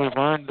anything, we've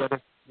learned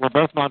that we're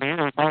both not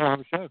here, we probably have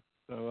a show.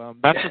 So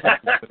that's what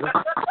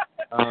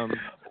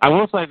I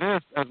will say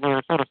this, as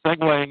we're sort of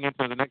segueing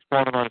into the next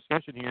part of our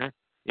discussion here,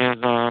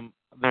 is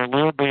there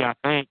will be, I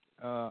think,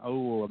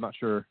 I'm not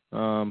sure,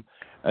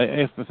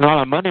 if it's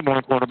not a Monday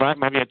morning quarterback,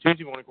 maybe a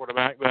Tuesday morning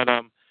quarterback, but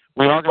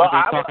we are going to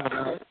be talking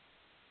about...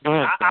 Go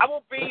ahead. I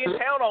will be in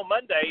town on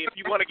Monday if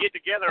you want to get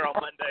together on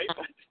Monday.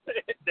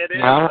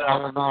 I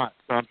will not,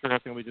 so I'm sure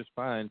that's going to be just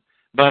fine.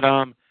 But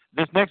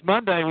this next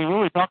Monday, we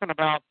will be talking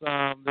about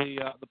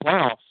the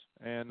playoffs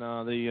and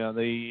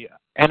the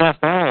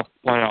NFL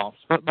playoffs.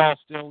 Football's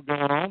still going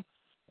on,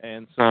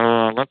 and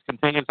so let's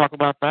continue to talk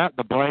about that.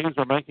 The Braves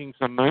are making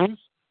some moves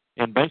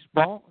in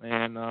baseball,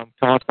 and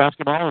college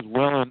basketball is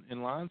well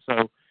in line.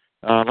 So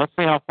let's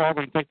see how far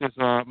we can take this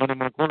Monday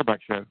morning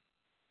quarterback show.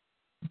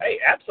 Hey,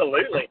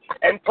 absolutely.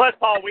 And plus,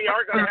 Paul, we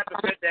are going to have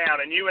to sit down,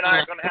 and you and I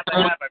are going to have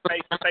a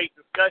face-to-face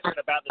discussion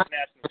about this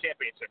national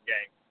championship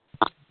game.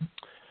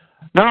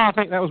 No, I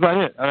think that was about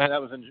it.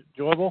 That was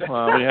enjoyable.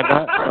 We had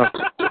that.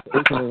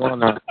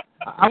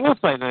 I will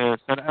say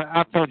this, and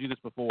I've told you this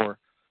before.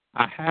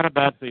 I had a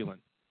bad feeling.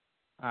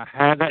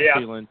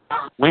 Feeling.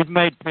 We've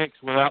made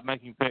picks without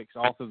making picks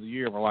all through the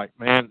year. We're like,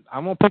 man,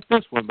 I'm going to pick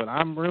this one, but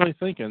I'm really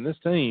thinking this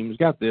team's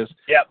got this.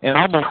 Yep. And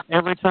almost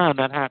every time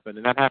that happened,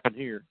 and that happened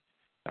here.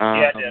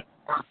 It did.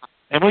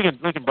 And we can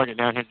break it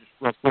down here just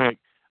real quick.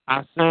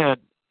 I said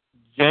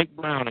Jake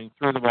Browning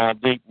threw the ball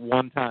deep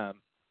one time,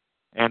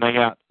 and they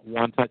got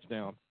one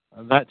touchdown.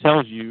 That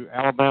tells you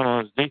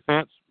Alabama's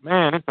defense,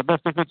 man, it's the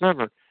best defense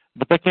ever.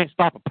 But they can't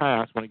stop a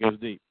pass when it goes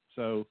deep.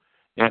 So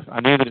yes,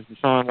 I knew that if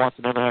Deshaun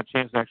Watson ever had a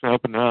chance to actually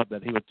open it up,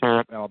 that he would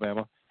tear up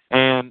Alabama.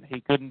 And he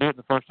couldn't do it in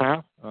the first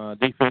half.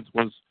 Defense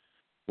was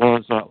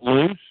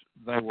loose.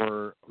 They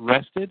were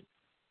rested.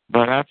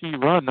 But after you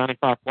run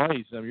 95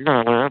 plays, you're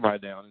going to wear everybody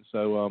down. And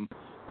so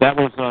that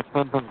was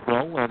Clemson's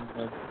goal, and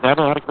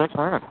Dabo had a great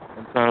plan.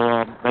 And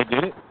so they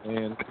did it,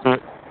 and did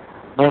it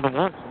more than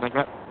once, and they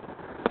got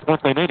the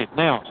points they needed.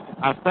 Now,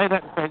 I say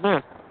that to say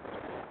this.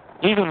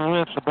 Even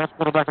with the best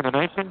quarterback in the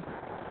nation,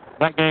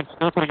 that game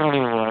still could have gone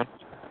either way.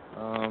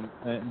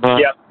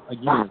 But,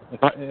 again,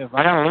 if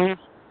I got to lose,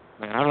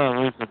 man, I'd rather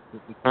lose to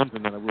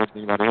Clemson than I would to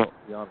anybody else,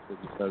 to be honest with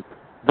you. So,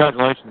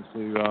 congratulations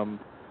to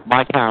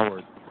Mike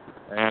Howard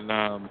and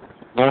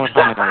Lauren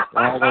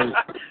Heinrich,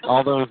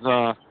 all those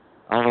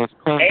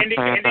Clemson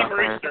Andy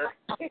Brewster.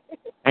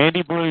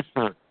 Andy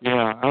Brewster,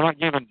 yeah. I'm not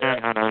giving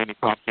Jeremy Hunter any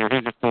props here.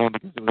 He's just pulling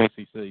because it was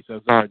ACC.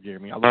 So, sorry,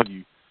 Jeremy. I love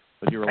you.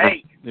 But you're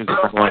hey,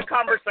 one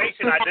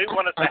conversation I do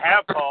want us to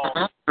have,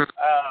 Paul,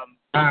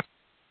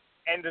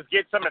 and just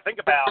get something to think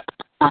about.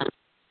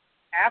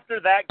 After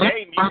that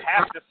game, you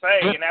have to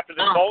say, and after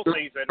this bowl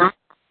season,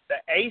 the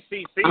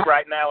ACC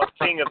right now is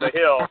king of the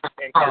hill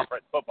in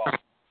conference football.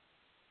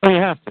 Well,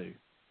 you have to.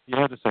 You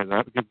have to say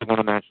that because they won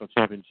a national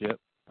championship.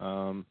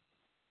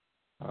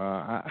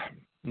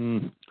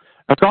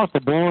 Across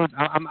the board,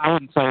 I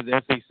wouldn't say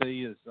the SEC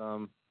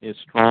is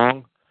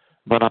strong,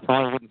 but I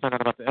probably wouldn't say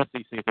that about the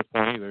SEC at this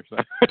point either. So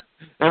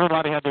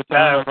everybody had their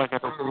time. Everybody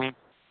got their team.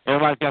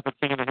 Everybody's got the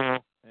king of the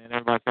hill, and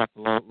everybody's got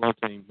the low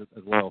teams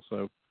as well.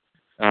 So,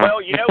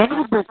 well, you know,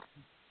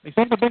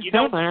 except the Big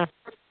Ten there,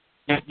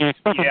 you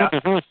expect them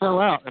to really sell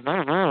out, and they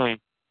really,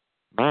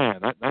 man,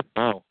 that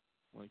fell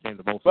when it came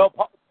to bowl season.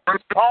 Well,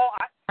 Paul,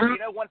 you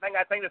know, one thing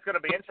I think that's going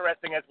to be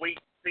interesting as we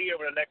see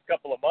over the next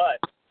couple of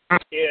months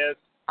is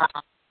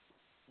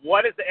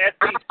what is the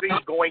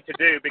SEC going to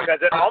do?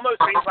 Because it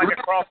almost seems like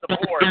across the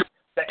board,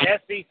 the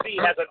SEC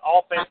has an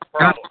offense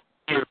problem.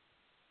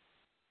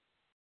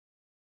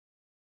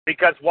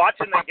 Because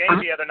watching the game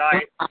the other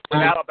night with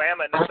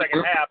Alabama in the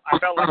second half, I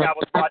felt like I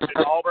was watching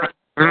Auburn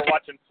or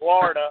watching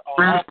Florida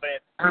on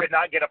offense, could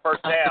not get a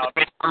first down,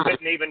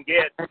 couldn't even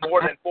get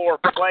more than 4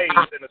 plays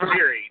in the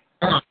series.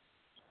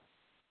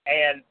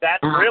 And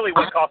that's really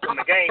what cost them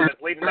the game, is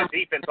leaving the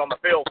defense on the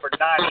field for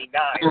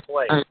 99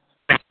 plays.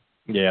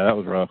 Yeah, that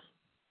was rough.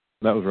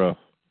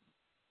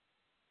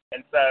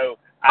 And so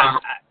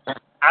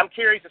I'm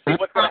curious to see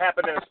what's going to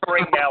happen in the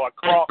spring now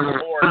across the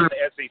board in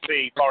the SEC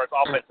as far as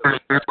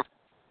offensive.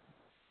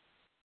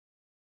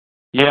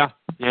 Yeah,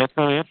 it's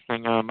really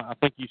interesting. I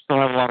think you still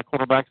have a lot of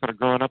quarterbacks that are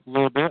growing up a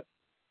little bit.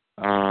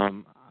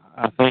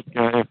 I think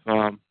if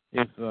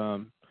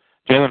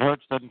Jalen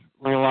Hurts doesn't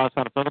realize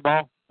how to throw the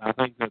ball, I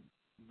think that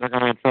they're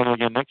going to be in trouble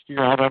again next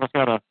year. Alabama's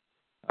got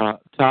a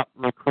top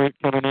recruit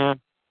coming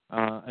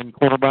in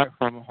quarterback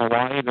from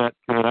Hawaii that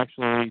could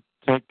actually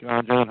take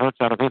Jalen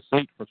Hurts out of his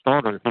seat for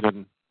starter if he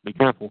doesn't be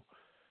careful.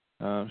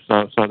 So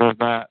there's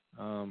that.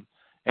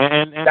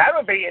 And that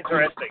would be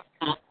interesting.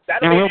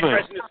 That would be an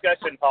interesting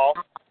discussion, Paul.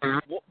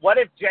 What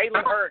if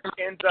Jalen Hurts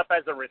ends up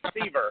as a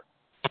receiver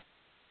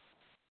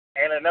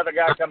and another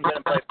guy comes in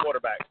and plays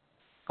quarterback?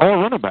 Or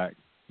running back.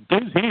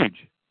 Dude's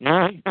huge.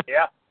 Yeah.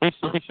 He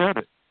showed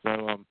it.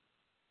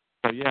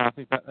 So yeah, I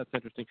think that's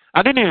interesting.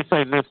 I didn't even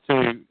say this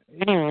to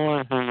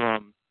anyone who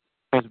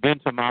has been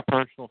to my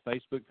personal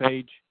Facebook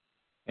page,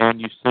 and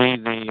you see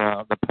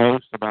the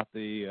post about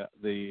the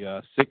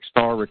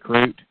 6-star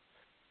recruit.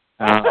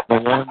 The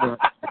one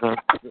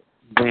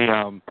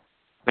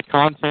the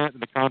content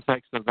and the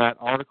context of that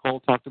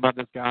article talked about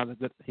this guy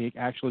that he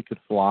actually could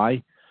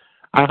fly.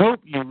 I hope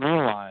you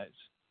realize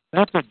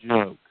that's a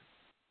joke.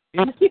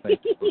 It's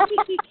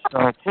Facebook.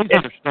 So please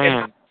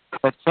understand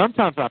that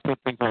sometimes I put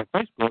things on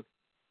Facebook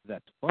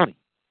that's funny.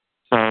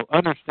 So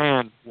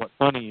understand what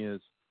funny is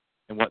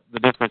and what the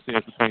difference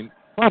is between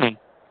funny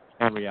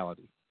and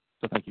reality.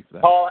 So thank you for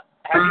that. Paul,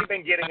 have you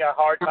been getting a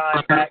hard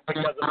time back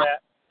because of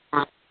that?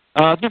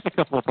 Just a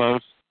couple of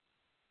posts.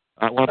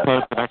 One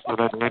post that actually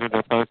they deleted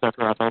their post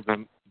after I told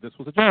them this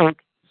was a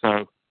joke.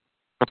 So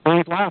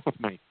please laugh with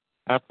me.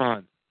 Have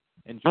fun.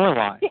 Enjoy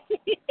life.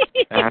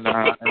 and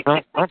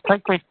don't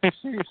take things too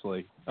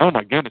seriously. Oh,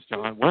 my goodness,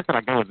 John. Where can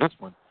I go with this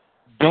one?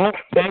 Don't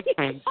take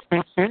things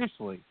too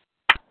seriously.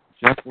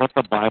 Just let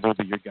the Bible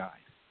be your guide.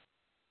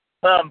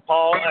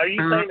 Paul, are you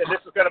saying that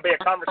this is going to be a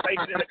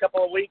conversation in a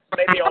couple of weeks,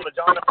 maybe on the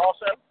John and Paul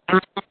show?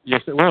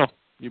 Yes, it will.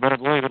 You better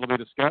believe it'll be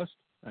discussed,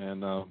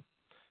 and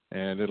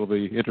it'll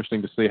be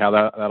interesting to see how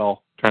that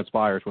all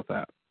transpires with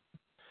that.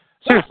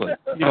 Seriously,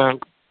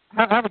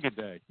 have a good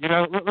day.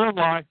 Live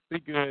life, be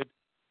good,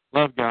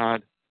 love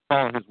God,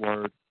 follow His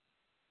word.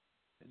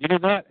 You do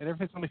that, and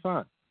everything's going to be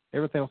fine.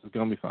 Everything else is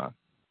going to be fine.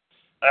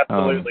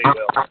 Absolutely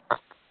will.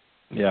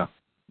 Yeah.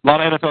 A lot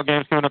of NFL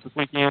games coming up this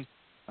weekend.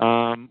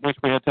 Wish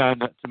we had time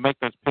to make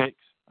those picks.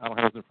 I don't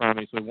have those in front of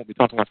me, so we won't be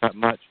talking about that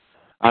much.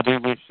 I do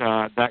wish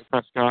Dak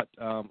Prescott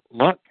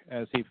luck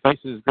as he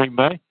faces Green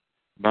Bay.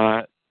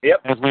 But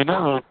as we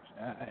know,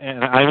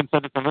 and I even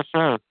said this on this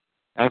show,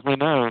 as we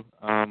know,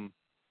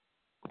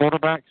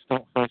 quarterbacks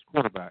don't face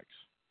quarterbacks.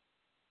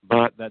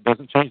 But that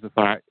doesn't change the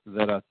fact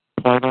that a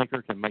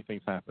playmaker can make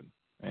things happen.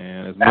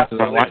 And as much as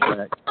I like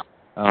that,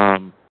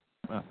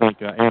 I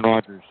think Aaron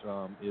Rodgers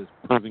is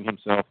proving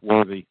himself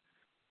worthy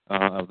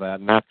of that,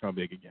 and that's going to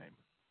be a good game.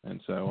 And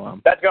so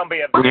that's going to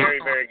be a very,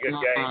 very good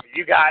game.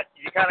 You kind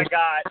of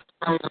got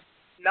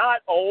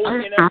not old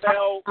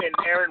NFL in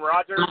Aaron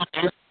Rodgers,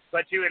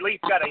 but you at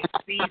least got a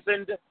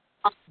seasoned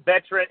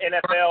veteran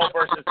NFL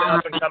versus the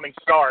up-and-coming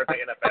star of the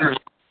NFL.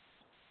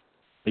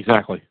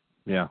 Exactly.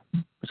 Yeah.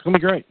 It's going to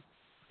be great.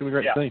 It's going to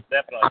be great to see.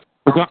 Definitely.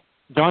 Well,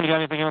 John, you got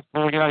anything else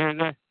before we get out of here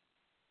today?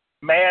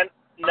 Man,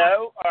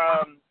 no.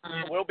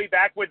 We'll be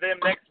back with them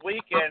next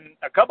week and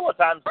a couple of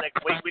times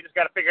next week. We just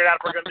got to figure it out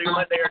if we're going to do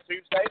Monday or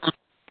Tuesday.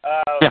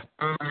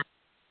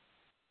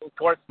 Of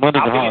course,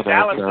 Monday's I'll be in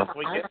Dallas so. this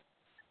weekend.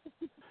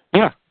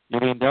 Yeah,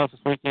 you'll be in Dallas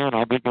this weekend.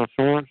 I'll be at North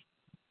Shores.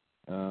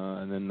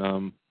 And then,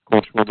 of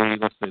course, we'll be,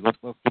 let's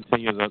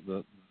continue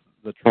the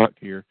truck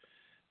here.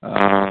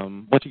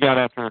 What you got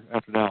after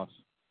Dallas?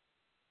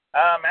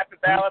 After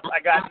Dallas, I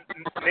got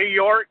New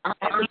York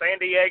and San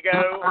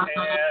Diego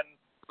and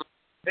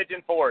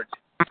Pigeon Forge.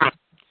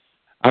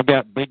 I've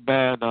got Big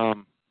Bad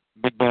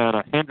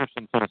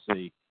Henderson,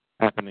 Tennessee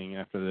happening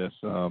after this.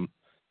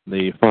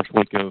 The first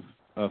week of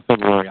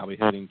February, I'll be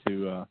heading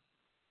to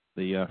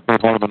the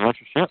Fred Hardeman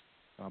Lectureship.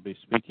 I'll be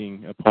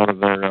speaking a part of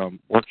their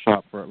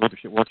workshop for a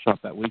leadership workshop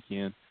that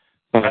weekend.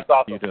 So that's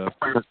awesome. Thank you to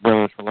Kirk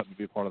Brothers for letting me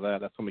be a part of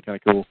that. That's going to be kind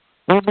of cool.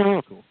 That'll be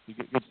real cool. You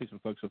get to see some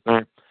folks up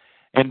there.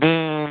 And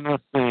then,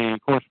 let's see,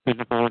 of course,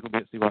 Pigeon Forge will be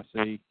at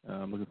CYC.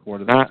 Looking forward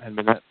to that. I haven't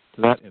been to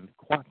that in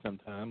quite some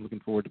time. Looking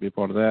forward to be a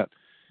part of that.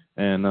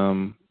 And,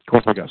 of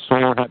course, I got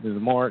SOAR happening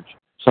in March.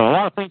 So a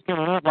lot of things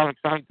coming up, a lot of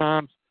exciting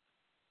times,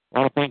 a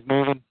lot of things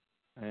moving.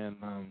 And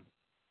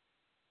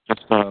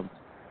just try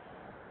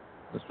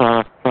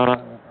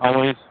to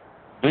always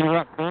do the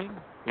right thing,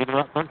 be the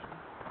right person,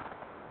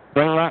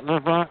 pray right,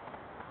 live right,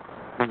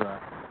 be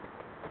right.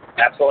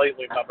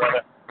 Absolutely, my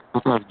brother.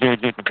 Because Jerry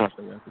Jenkins out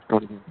there.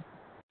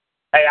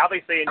 Hey, I'll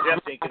be seeing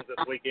Jeff Jenkins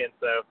this weekend,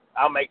 so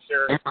I'll make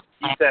sure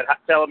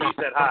tell him you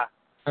said hi.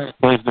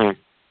 Please do.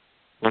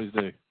 Please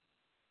do.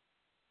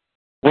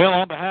 Well,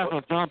 on behalf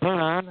of John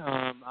Pennine,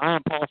 I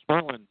am Paul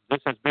Sperlin.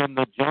 This has been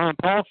the John and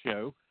Paul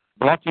Show,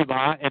 brought to you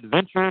by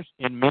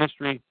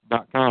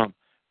AdventuresInMinistry.com.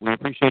 We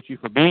appreciate you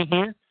for being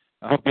here.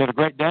 I hope you have a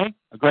great day,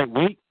 a great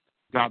week.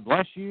 God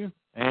bless you,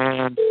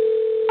 and